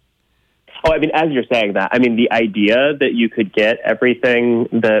 Oh, I mean, as you're saying that, I mean, the idea that you could get everything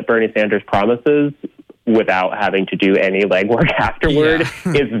that Bernie Sanders promises without having to do any legwork afterward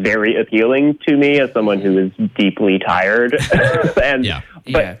is very appealing to me as someone who is deeply tired.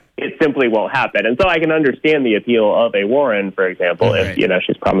 But it simply won't happen. And so I can understand the appeal of a Warren, for example, if,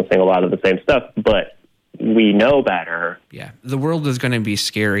 she's promising a lot of the same stuff, but we know better. Yeah. The world is going to be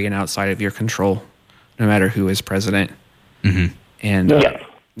scary and outside of your control, no matter who is president. And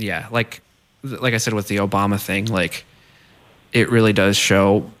like I said with the Obama thing, like it really does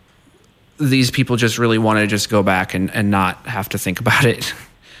show these people just really want to just go back and not have to think about it.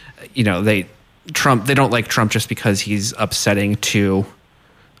 They don't like Trump just because he's upsetting to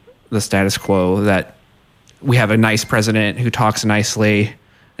the status quo, that we have a nice president who talks nicely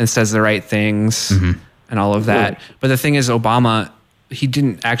and says the right things and all of that. But the thing is, Obama, he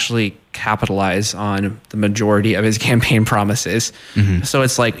didn't actually capitalize on the majority of his campaign promises. So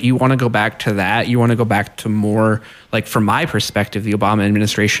it's like, you want to go back to that. You want to go back to more, like, from my perspective, the Obama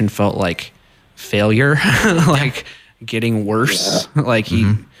administration felt like failure, like getting worse. Like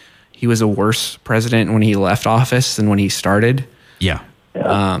he was a worse president when he left office than when he started.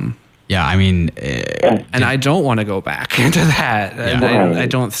 I mean, and I don't want to go back into that. And I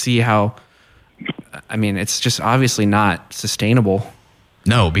don't see how, I mean, it's just obviously not sustainable.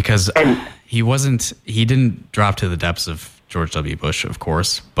 No, because he didn't drop to the depths of George W. Bush, of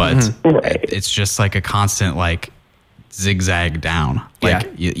course, but it's just like a constant, like, zigzag down. Like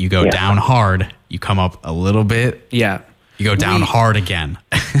you go down hard, you come up a little bit. You go down hard again.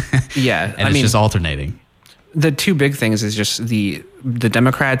 And it's just alternating. The two big things is just the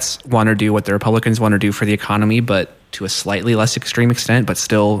Democrats want to do what the Republicans want to do for the economy, but to a slightly less extreme extent, but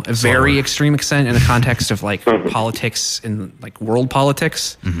still a very extreme extent in the context of like politics and like world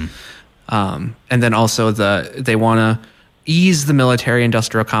politics. And then also they want to ease the military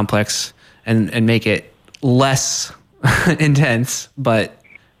industrial complex and make it less intense, but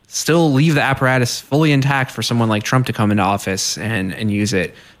still leave the apparatus fully intact for someone like Trump to come into office and use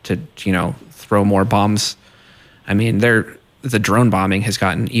it to, throw more bombs. I mean, the drone bombing has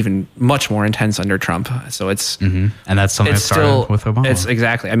gotten even much more intense under Trump. So it's and that's something that started with Obama. It's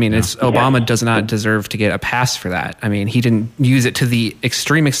exactly. I mean, Obama does not deserve to get a pass for that. I mean, he didn't use it to the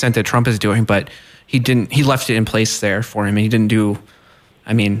extreme extent that Trump is doing, but he left it in place there for him, and he didn't do.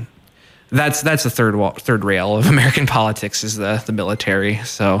 I mean, that's the third rail of American politics is the military.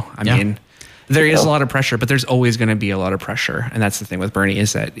 So I mean, there is a lot of pressure, but there's always going to be a lot of pressure, and that's the thing with Bernie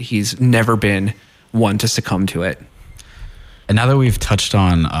is that he's never been one to succumb to it. And now that we've touched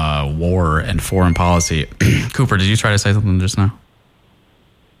on war and foreign policy, Cooper, did you try to say something just now?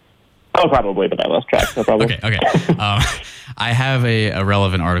 Oh, probably, but I lost track. No problem. Okay. I have a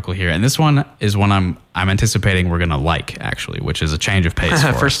relevant article here, and this one is one I'm anticipating we're going to like, actually, which is a change of pace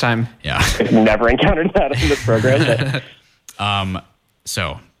for First time. Yeah. I've never encountered that in this program. But.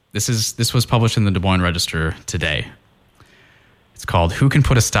 So this was published in the Des Moines Register today. It's called "Who Can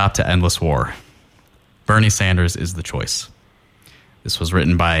Put a Stop to Endless War? Bernie Sanders is the Choice." This was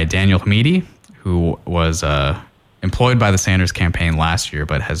written by Daniel Hamidi, who was employed by the Sanders campaign last year,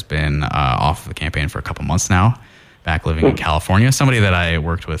 but has been off of the campaign for a couple months now, back living in California. Somebody that I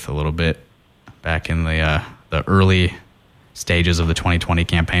worked with a little bit back in the early stages of the 2020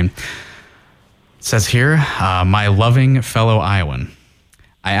 campaign. It says here, "My loving fellow Iowan,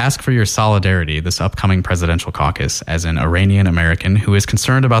 I ask for your solidarity this upcoming presidential caucus as an Iranian American who is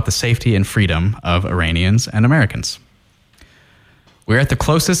concerned about the safety and freedom of Iranians and Americans. We're at the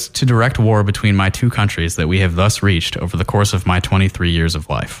closest to direct war between my two countries that we have thus reached over the course of my 23 years of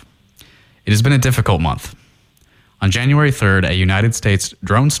life. It has been a difficult month. On January 3rd, a United States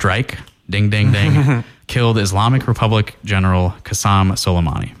drone strike, ding, ding, ding, killed Islamic Republic General Qasem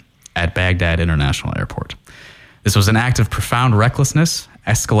Soleimani at Baghdad International Airport. This was an act of profound recklessness,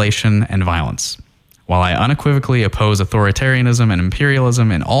 escalation, and violence. While I unequivocally oppose authoritarianism and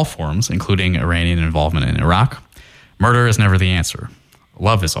imperialism in all forms, including Iranian involvement in Iraq, murder is never the answer.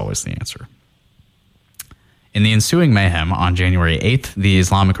 Love is always the answer. In the ensuing mayhem on January 8th, the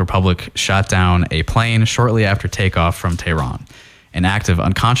Islamic Republic shot down a plane shortly after takeoff from Tehran, an act of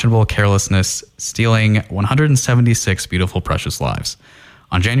unconscionable carelessness, stealing 176 beautiful, precious lives.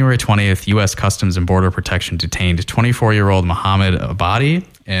 On January 20th, U.S. Customs and Border Protection detained 24-year-old Mohammed Abadi,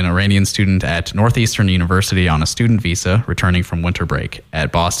 an Iranian student at Northeastern University on a student visa returning from winter break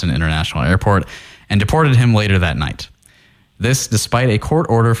at Boston International Airport, and deported him later that night. This despite a court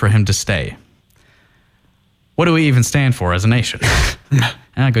order for him to stay. What do we even stand for as a nation?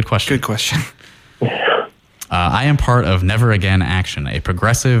 Good question. Good question. I am part of Never Again Action, a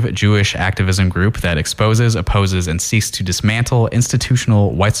progressive Jewish activism group that exposes, opposes, and seeks to dismantle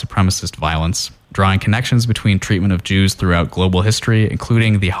institutional white supremacist violence, drawing connections between treatment of Jews throughout global history,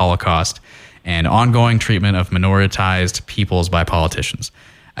 including the Holocaust, and ongoing treatment of minoritized peoples by politicians.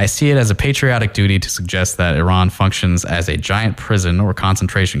 I see it as a patriotic duty to suggest that Iran functions as a giant prison or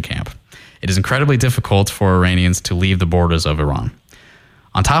concentration camp. It is incredibly difficult for Iranians to leave the borders of Iran.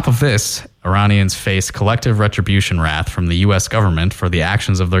 On top of this, Iranians face collective retribution wrath from the U.S. government for the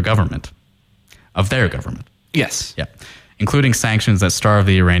actions of their government. Yes. Yeah. Including sanctions that starve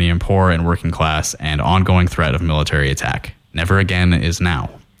the Iranian poor and working class and ongoing threat of military attack. Never again is now.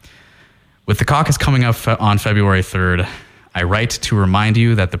 With the caucus coming up on February 3rd, I write to remind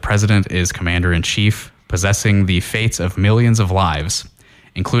you that the president is commander-in-chief, possessing the fates of millions of lives,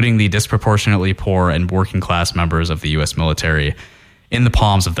 including the disproportionately poor and working class members of the U.S. military, in the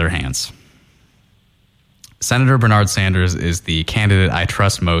palms of their hands. Senator Bernard Sanders is the candidate I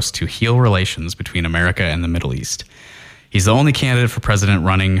trust most to heal relations between America and the Middle East. He's the only candidate for president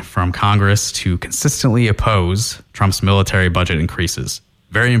running from Congress to consistently oppose Trump's military budget increases.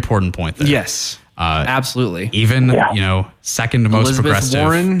 Very important point there. Yes. Absolutely. Even, second most Elizabeth progressive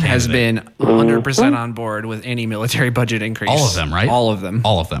Warren has candidate. been 100% on board with any military budget increase. All of them, right? All of them.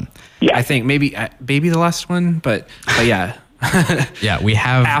 All of them. Yeah. I think maybe the last one, but yeah. Yeah, we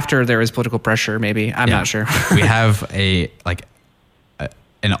have After there is political pressure, maybe. I'm not sure. We have an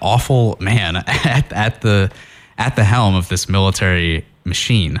awful man at the helm of this military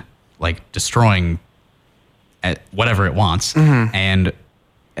machine, like destroying at whatever it wants, and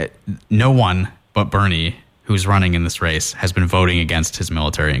no one but Bernie, who's running in this race, has been voting against his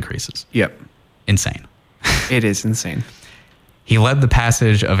military increases. Yep. Insane. It is insane. He led the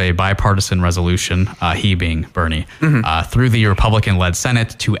passage of a bipartisan resolution, he being Bernie, through the Republican-led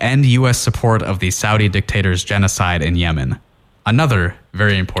Senate to end U.S. support of the Saudi dictator's genocide in Yemen. Another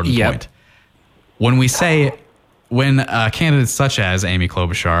very important point. When candidates such as Amy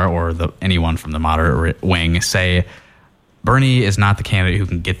Klobuchar or anyone from the moderate wing say Bernie is not the candidate who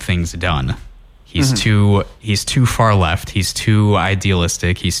can get things done, he's too far left, he's too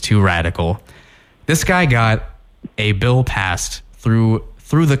idealistic, he's too radical. This guy got a bill passed through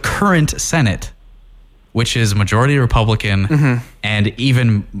the current Senate, which is majority Republican, and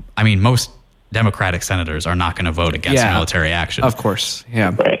most Democratic senators are not going to vote against military action. Of course,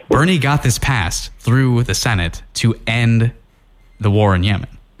 yeah. Right. Bernie got this passed through the Senate to end the war in Yemen,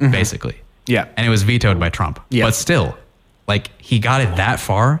 basically. Yeah. And it was vetoed by Trump. Yeah. But still, he got it that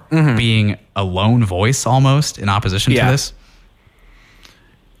far, being a lone voice almost in opposition to this.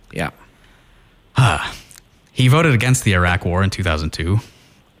 Yeah. He voted against the Iraq War in 2002.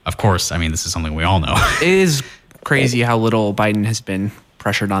 Of course, this is something we all know. It is crazy how little Biden has been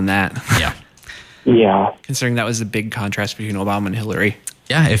pressured on that. Yeah. Yeah. Considering that was a big contrast between Obama and Hillary.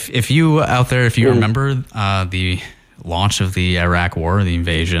 Yeah, if you out there, if you remember the launch of the Iraq War, the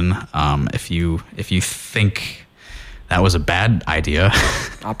invasion, if you think that was a bad idea,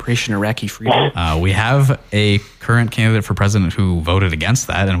 Operation Iraqi Freedom. we have a current candidate for president who voted against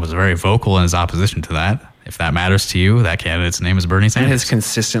that and was very vocal in his opposition to that. If that matters to you, that candidate's name is Bernie And Sanders. has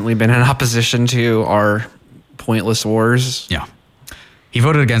consistently been in opposition to our pointless wars. Yeah. He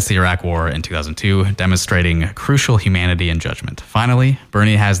voted against the Iraq War in 2002, demonstrating crucial humanity and judgment. Finally,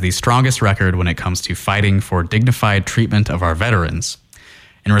 Bernie has the strongest record when it comes to fighting for dignified treatment of our veterans.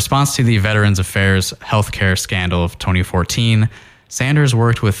 In response to the Veterans Affairs healthcare scandal of 2014, Sanders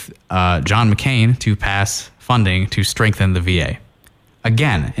worked with John McCain to pass funding to strengthen the VA.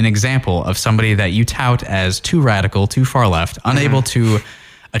 Again, an example of somebody that you tout as too radical, too far left, unable to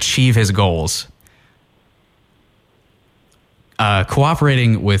achieve his goals.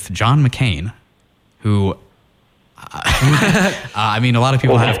 Cooperating with John McCain, who, a lot of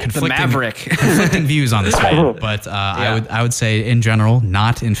people have conflicting views on this man, but I would say in general,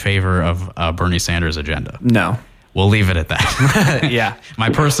 not in favor of Bernie Sanders' agenda. No. We'll leave it at that. Yeah. My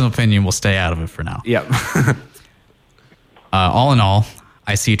personal opinion will stay out of it for now. Yep. All in all,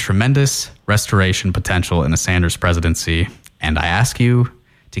 I see tremendous restoration potential in the Sanders presidency, And I ask you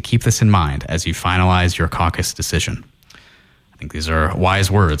to keep this in mind as you finalize your caucus decision. I think these are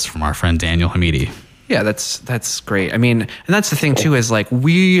wise words from our friend Daniel Hamidi. Yeah, that's great. I mean, and that's the thing too, is like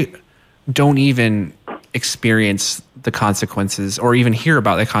we don't even experience the consequences or even hear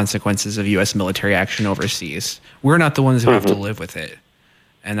about the consequences of U.S. military action overseas. We're not the ones who have to live with it.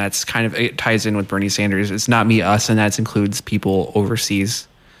 And that's kind of, it ties in with Bernie Sanders. It's not me, us, and that includes people overseas.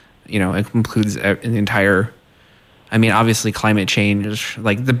 You know, it includes the entire, I mean, obviously climate change,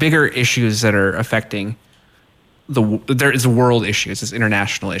 like the bigger issues that are affecting there is world issues, it's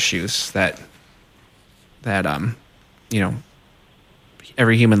international issues that you know,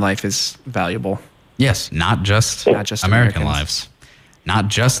 every human life is valuable. Yes, not just American lives. Not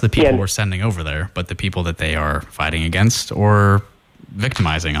just the people we're sending over there, but the people that they are fighting against or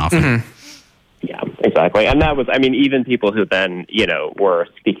victimizing often. Mm-hmm. Yeah, exactly. And that was, I mean, even people who then, you know, were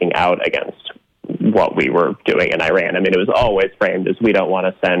speaking out against what we were doing in Iran. I mean, it was always framed as we don't want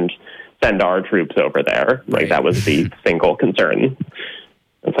to send our troops over there. Like, that was the single concern.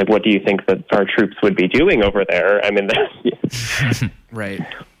 It's like, what do you think that our troops would be doing over there? I mean, right.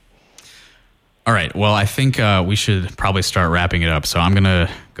 All right. Well, I think we should probably start wrapping it up. So I'm going to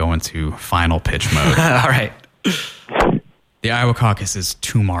go into final pitch mode. All right. The Iowa caucus is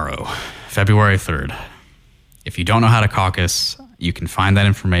tomorrow, February 3rd. If you don't know how to caucus, you can find that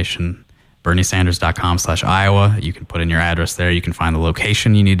information, berniesanders.com/Iowa. You can put in your address there. You can find the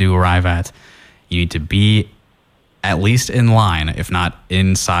location you need to arrive at. You need to be at least in line, if not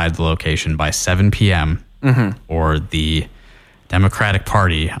inside the location, by 7 p.m. Or the Democratic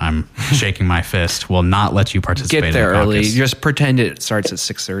Party, I'm shaking my fist, will not let you participate. Get there in the early. caucus. Just pretend it starts at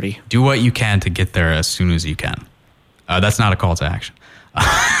 6:30. Do what you can to get there as soon as you can. That's not a call to action.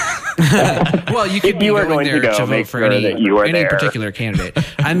 Well, you could be going there to vote for any particular candidate.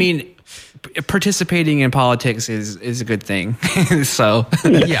 I mean, participating in politics is a good thing. So,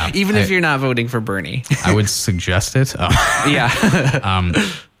 yeah, even if you're not voting for Bernie, I would suggest it. Yeah.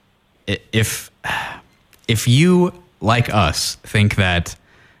 If you, like us, think that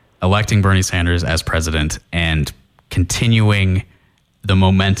electing Bernie Sanders as president and continuing the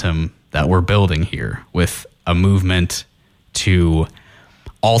momentum that we're building here with a movement to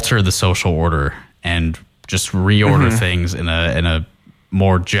alter the social order and just reorder things in a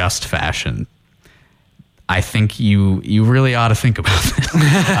more just fashion, I think you really ought to think about it.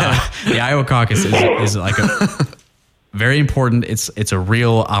 The Iowa caucus is like a very important. It's a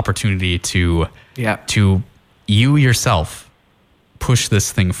real opportunity to you yourself push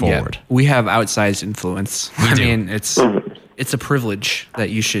this thing forward. Yeah. We have outsized influence. I mean, it's a privilege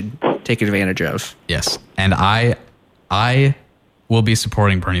that you should take advantage of. Yes, and I will be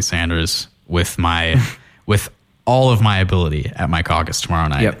supporting Bernie Sanders with all of my ability at my caucus tomorrow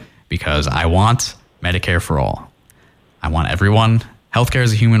night because I want Medicare for all. I want everyone. Healthcare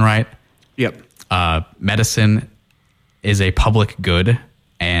is a human right. Yep. Medicine is a public good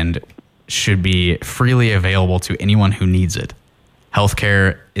and should be freely available to anyone who needs it.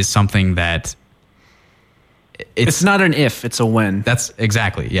 Healthcare is something that it's not an if, it's a when. That's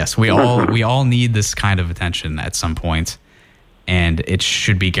exactly. Yes. We all need this kind of attention at some point, and it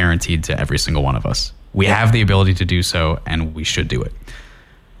should be guaranteed to every single one of us. We have the ability to do so, and we should do it.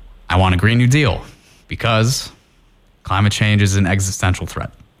 I want a Green New Deal because climate change is an existential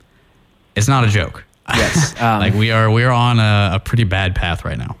threat. It's not a joke. Yes. Like we're on a pretty bad path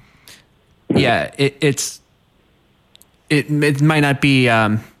right now. Yeah, it might not be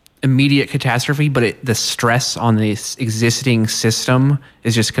immediate catastrophe, but the stress on this existing system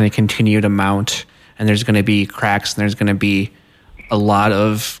is just going to continue to mount, and there's going to be cracks, and there's going to be a lot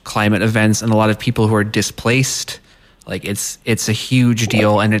of climate events and a lot of people who are displaced. Like it's a huge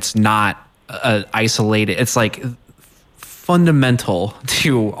deal, and it's not isolated. It's like fundamental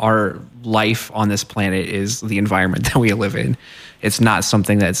to our life on this planet is the environment that we live in. It's not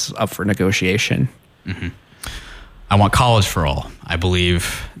something that's up for negotiation. Mm-hmm. I want college for all. I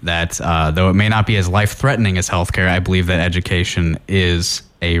believe that though it may not be as life-threatening as healthcare, I believe that education is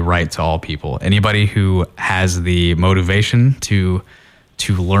a right to all people. Anybody who has the motivation to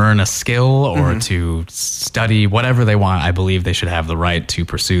learn a skill or to study whatever they want, I believe they should have the right to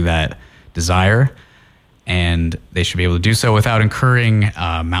pursue that desire, and they should be able to do so without incurring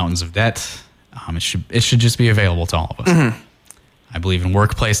mountains of debt. It should just be available to all of us. I believe in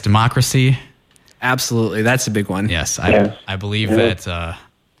workplace democracy. Absolutely. That's a big one. Yes. I believe that,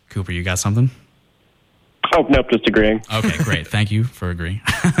 Cooper, you got something? Oh, nope, just agreeing. Okay, great. Thank you for agreeing.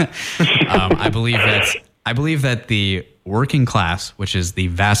 I believe that the working class, which is the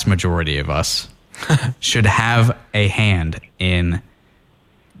vast majority of us, should have a hand in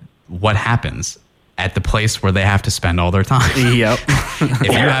what happens at the place where they have to spend all their time. Yep. If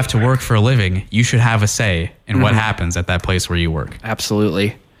you have to work for a living, you should have a say in what happens at that place where you work.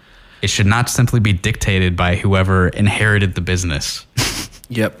 Absolutely. It should not simply be dictated by whoever inherited the business.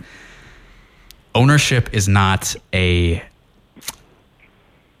 Yep. Ownership is not a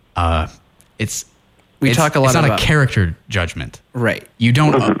it's talk a lot it's not about a character judgment. Right. You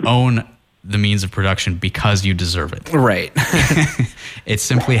don't own the means of production because you deserve it. Right. It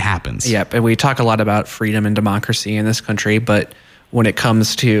simply happens. Yep. And we talk a lot about freedom and democracy in this country, but when it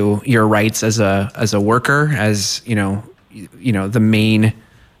comes to your rights as a worker, as you know, the main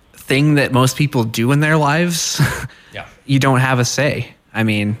thing that most people do in their lives, Yeah. you don't have a say. I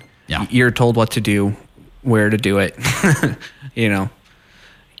mean, Yeah. you're told what to do, where to do it.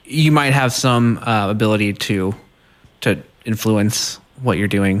 You might have some ability to influence what you're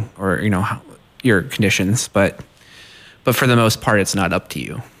doing or your conditions, but for the most part, it's not up to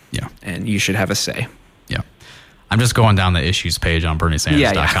you. Yeah. And you should have a say. Yeah. I'm just going down the issues page on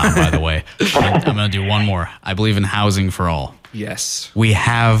BernieSanders.com, by the way. I'm going to do one more. I believe in housing for all. Yes. We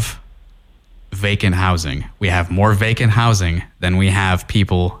have vacant housing. We have more vacant housing than we have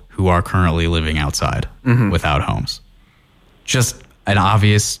people who are currently living outside without homes. Just an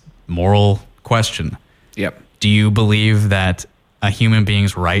obvious moral question. Yep. Do you believe that a human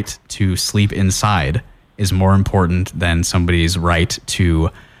being's right to sleep inside is more important than somebody's right to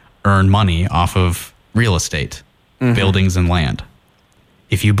earn money off of real estate, buildings, and land?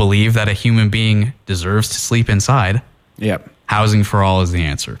 If you believe that a human being deserves to sleep inside, Yep. housing for all is the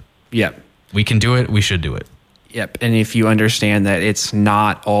answer. Yep. We can do it. We should do it. Yep. And if you understand that it's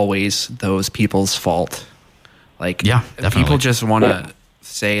not always those people's fault, like Yeah, definitely. people just want to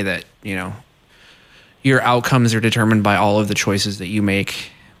say that, your outcomes are determined by all of the choices that you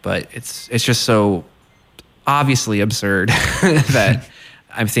make, but it's just so obviously absurd that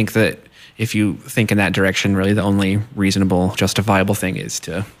I think that if you think in that direction, really the only reasonable, justifiable thing is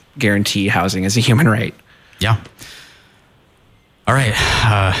to guarantee housing as a human right. Yeah. All right.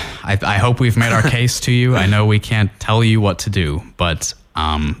 I hope we've made our case to you. I know we can't tell you what to do, but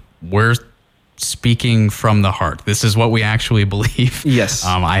we're speaking from the heart. This is what we actually believe. Yes.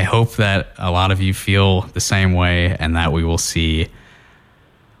 I hope that a lot of you feel the same way, and that we'll see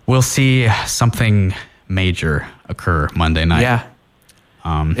something major occur Monday night. Yeah.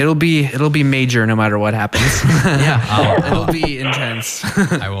 It'll be major no matter what happens. Yeah. It'll be intense.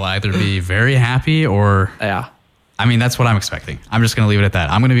 I will either be very happy or, Yeah. I mean, that's what I'm expecting. I'm just going to leave it at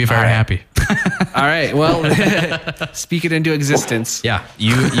that. I'm going to be very All right. happy. All right. Well, speak it into existence. Yeah.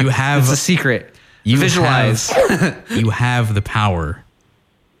 You have It's a secret. You Visualize. You have the power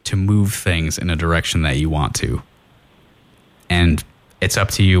to move things in a direction that you want to. And it's up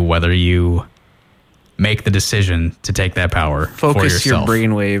to you whether you make the decision to take that power for Focus your yourself.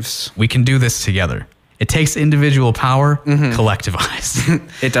 brain waves. We can do this together. It takes individual power, collectivized.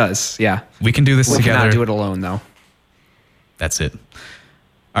 It does. Yeah. We can do this We together. cannot do it alone, though. That's it.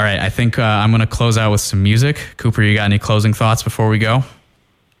 All right. I think I'm going to close out with some music. Cooper, you got any closing thoughts before we go?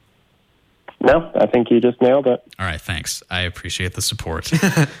 No, I think you just nailed it. All right. Thanks. I appreciate the support.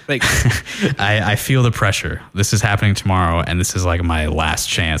 Thanks. I feel the pressure. This is happening tomorrow, and this is like my last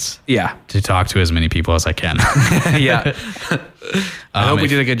chance Yeah. to talk to as many people as I can. Yeah. I hope we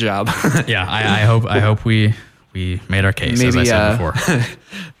did a good job. Yeah, I hope we made our case, as I Maybe said before.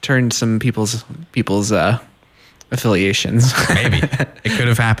 turn some people's affiliations. Maybe. It could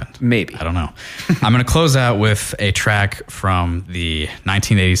have happened. Maybe. I don't know. I'm going to close out with a track from the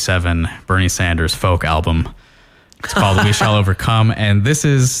 1987 Bernie Sanders folk album. It's called We Shall Overcome, and this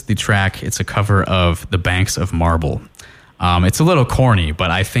is the track. It's a cover of The Banks of Marble. It's a little corny, but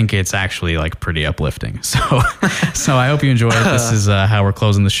I think it's actually like pretty uplifting. So I hope you enjoy it. This is how we're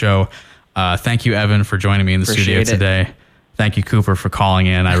closing the show. Thank you, Evan, for joining me in the studio Appreciate it. today. Thank you, Cooper, for calling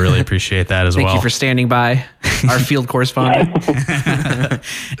in. I really appreciate that as well. Thank you for standing by, our field correspondent.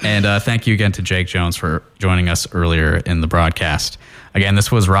 And thank you again to Jake Jones for joining us earlier in the broadcast. Again,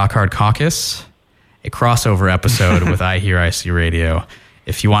 this was Rock Hard Caucus, a crossover episode with I Hear IC Radio.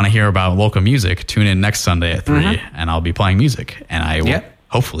 If you want to hear about local music, tune in next Sunday at 3, and I'll be playing music, and I will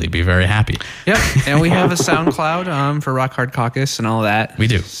hopefully be very happy. Yep, and we have a SoundCloud for Rock Hard Caucus and all that. We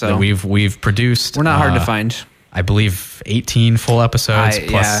do. So we've produced. we're not hard to find. I believe 18 full episodes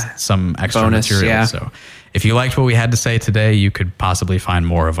plus some extra Bonus, material. yeah. So if you liked what we had to say today, you could possibly find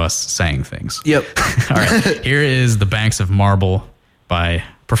more of us saying things. Yep. All right. Here is The Banks of Marble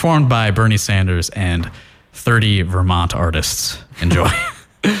performed by Bernie Sanders and 30 Vermont artists. Enjoy.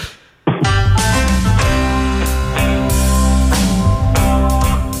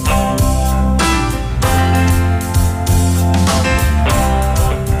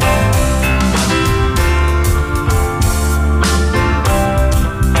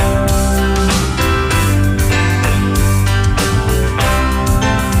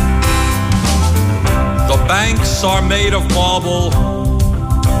 made of marble,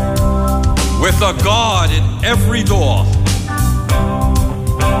 with a god in every door.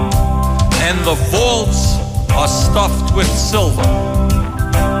 And the vaults are stuffed with silver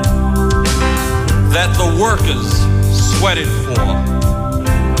that the workers sweated for.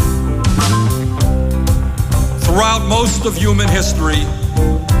 Throughout most of human history,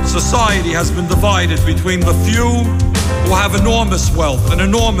 society has been divided between the few who have enormous wealth and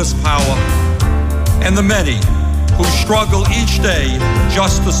enormous power, and the many who struggle each day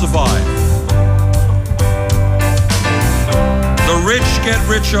just to survive. The rich get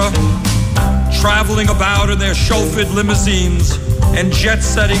richer, traveling about in their chauffeured limousines and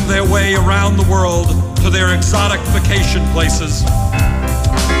jet-setting their way around the world to their exotic vacation places.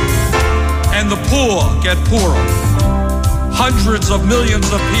 And the poor get poorer. Hundreds of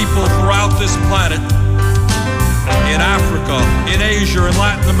millions of people throughout this planet, in Africa, in Asia, in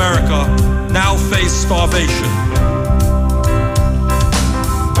Latin America, now face starvation.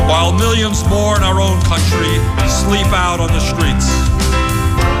 While millions more in our own country sleep out on the streets.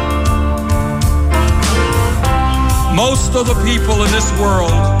 Most of the people in this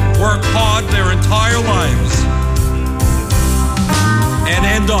world work hard their entire lives and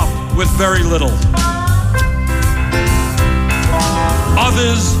end up with very little.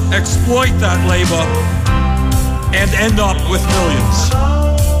 Others exploit that labor and end up with millions.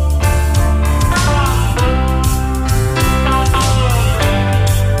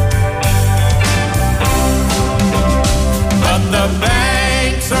 But the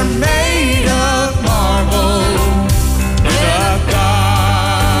banks are made of marble, with a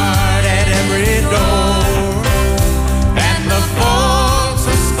guard at every door, and the vaults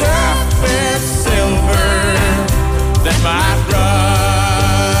are stuffed with silver that my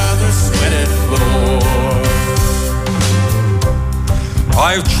brother sweated for.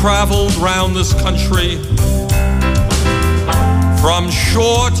 I've traveled round this country from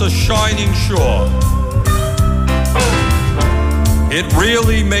shore to shining shore. It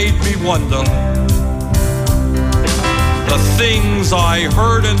really made me wonder the things I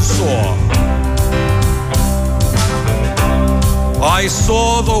heard and saw. I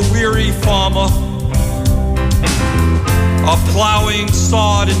saw the weary farmer a-plowing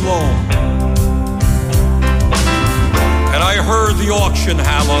sod and loam, and I heard the auction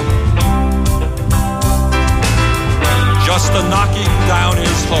hammer just a-knocking down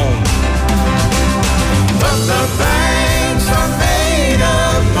his home. But the banks are made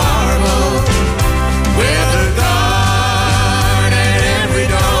of marble, with a guard at every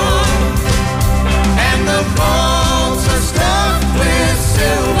door, and the vaults are stuffed with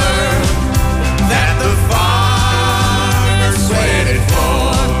silver that the farmer sweated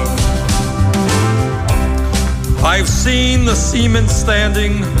for. I've seen the seamen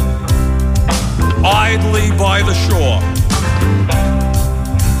standing idly by the shore,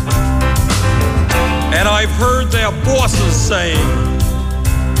 and I've heard their bosses saying,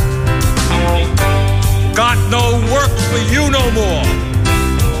 "Got no work for you no more."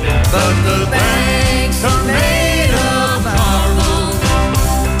 But the banks are made of marble,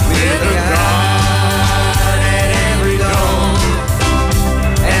 with a guard at every door,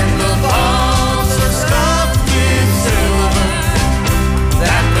 and the vaults are stuffed with silver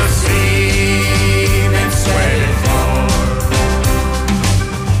that the seamen sweated for.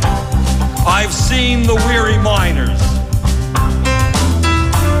 I've seen the weary miners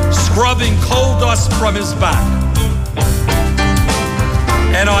scrubbing coal dust from his back,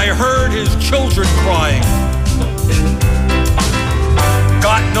 and I heard his children crying,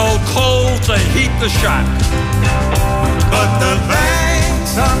 "Got no coal to heat the shack." But the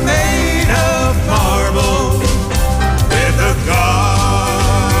banks are made of marble, with a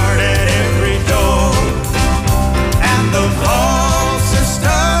guard at every door, and the vaults are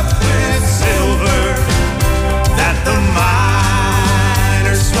stuffed with silver that the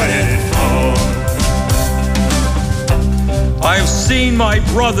miners sweated for. I've seen my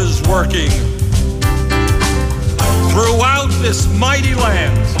brothers working throughout this mighty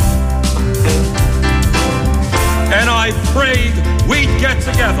land, and I prayed we'd get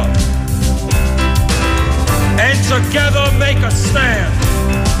together and together make a stand.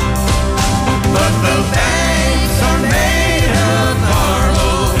 But the banks are made of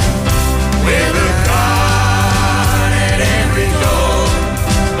marble, with a guard at every door,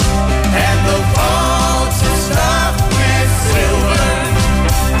 and the vaults are stuffed with silver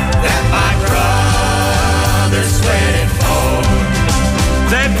that my brother sweated for.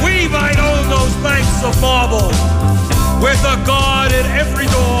 That we might own those banks of marble with a guard at every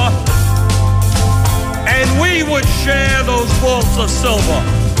door, and we would share those vaults of silver.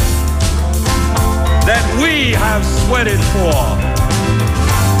 that we have sweated for.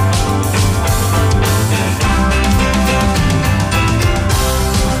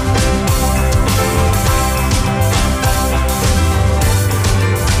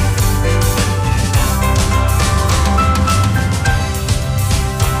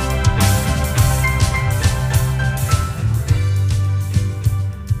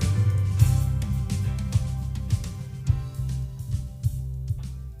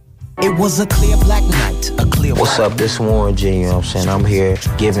 It was a clear black night, a clear What's up, this Warren G, you know what I'm saying? I'm here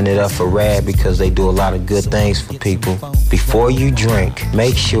giving it up for RAD because they do a lot of good things for people. Before you drink,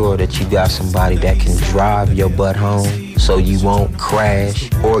 make sure that you got somebody that can drive your butt home so you won't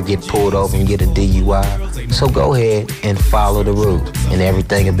crash or get pulled over and get a DUI. So go ahead and follow the rules and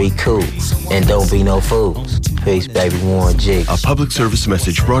everything will be cool. And don't be no fools. Peace, baby. Warren G. A public service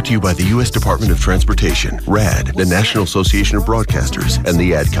message brought to you by the U.S. Department of Transportation, RAD, the National Association of Broadcasters, and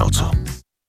the Ad Council.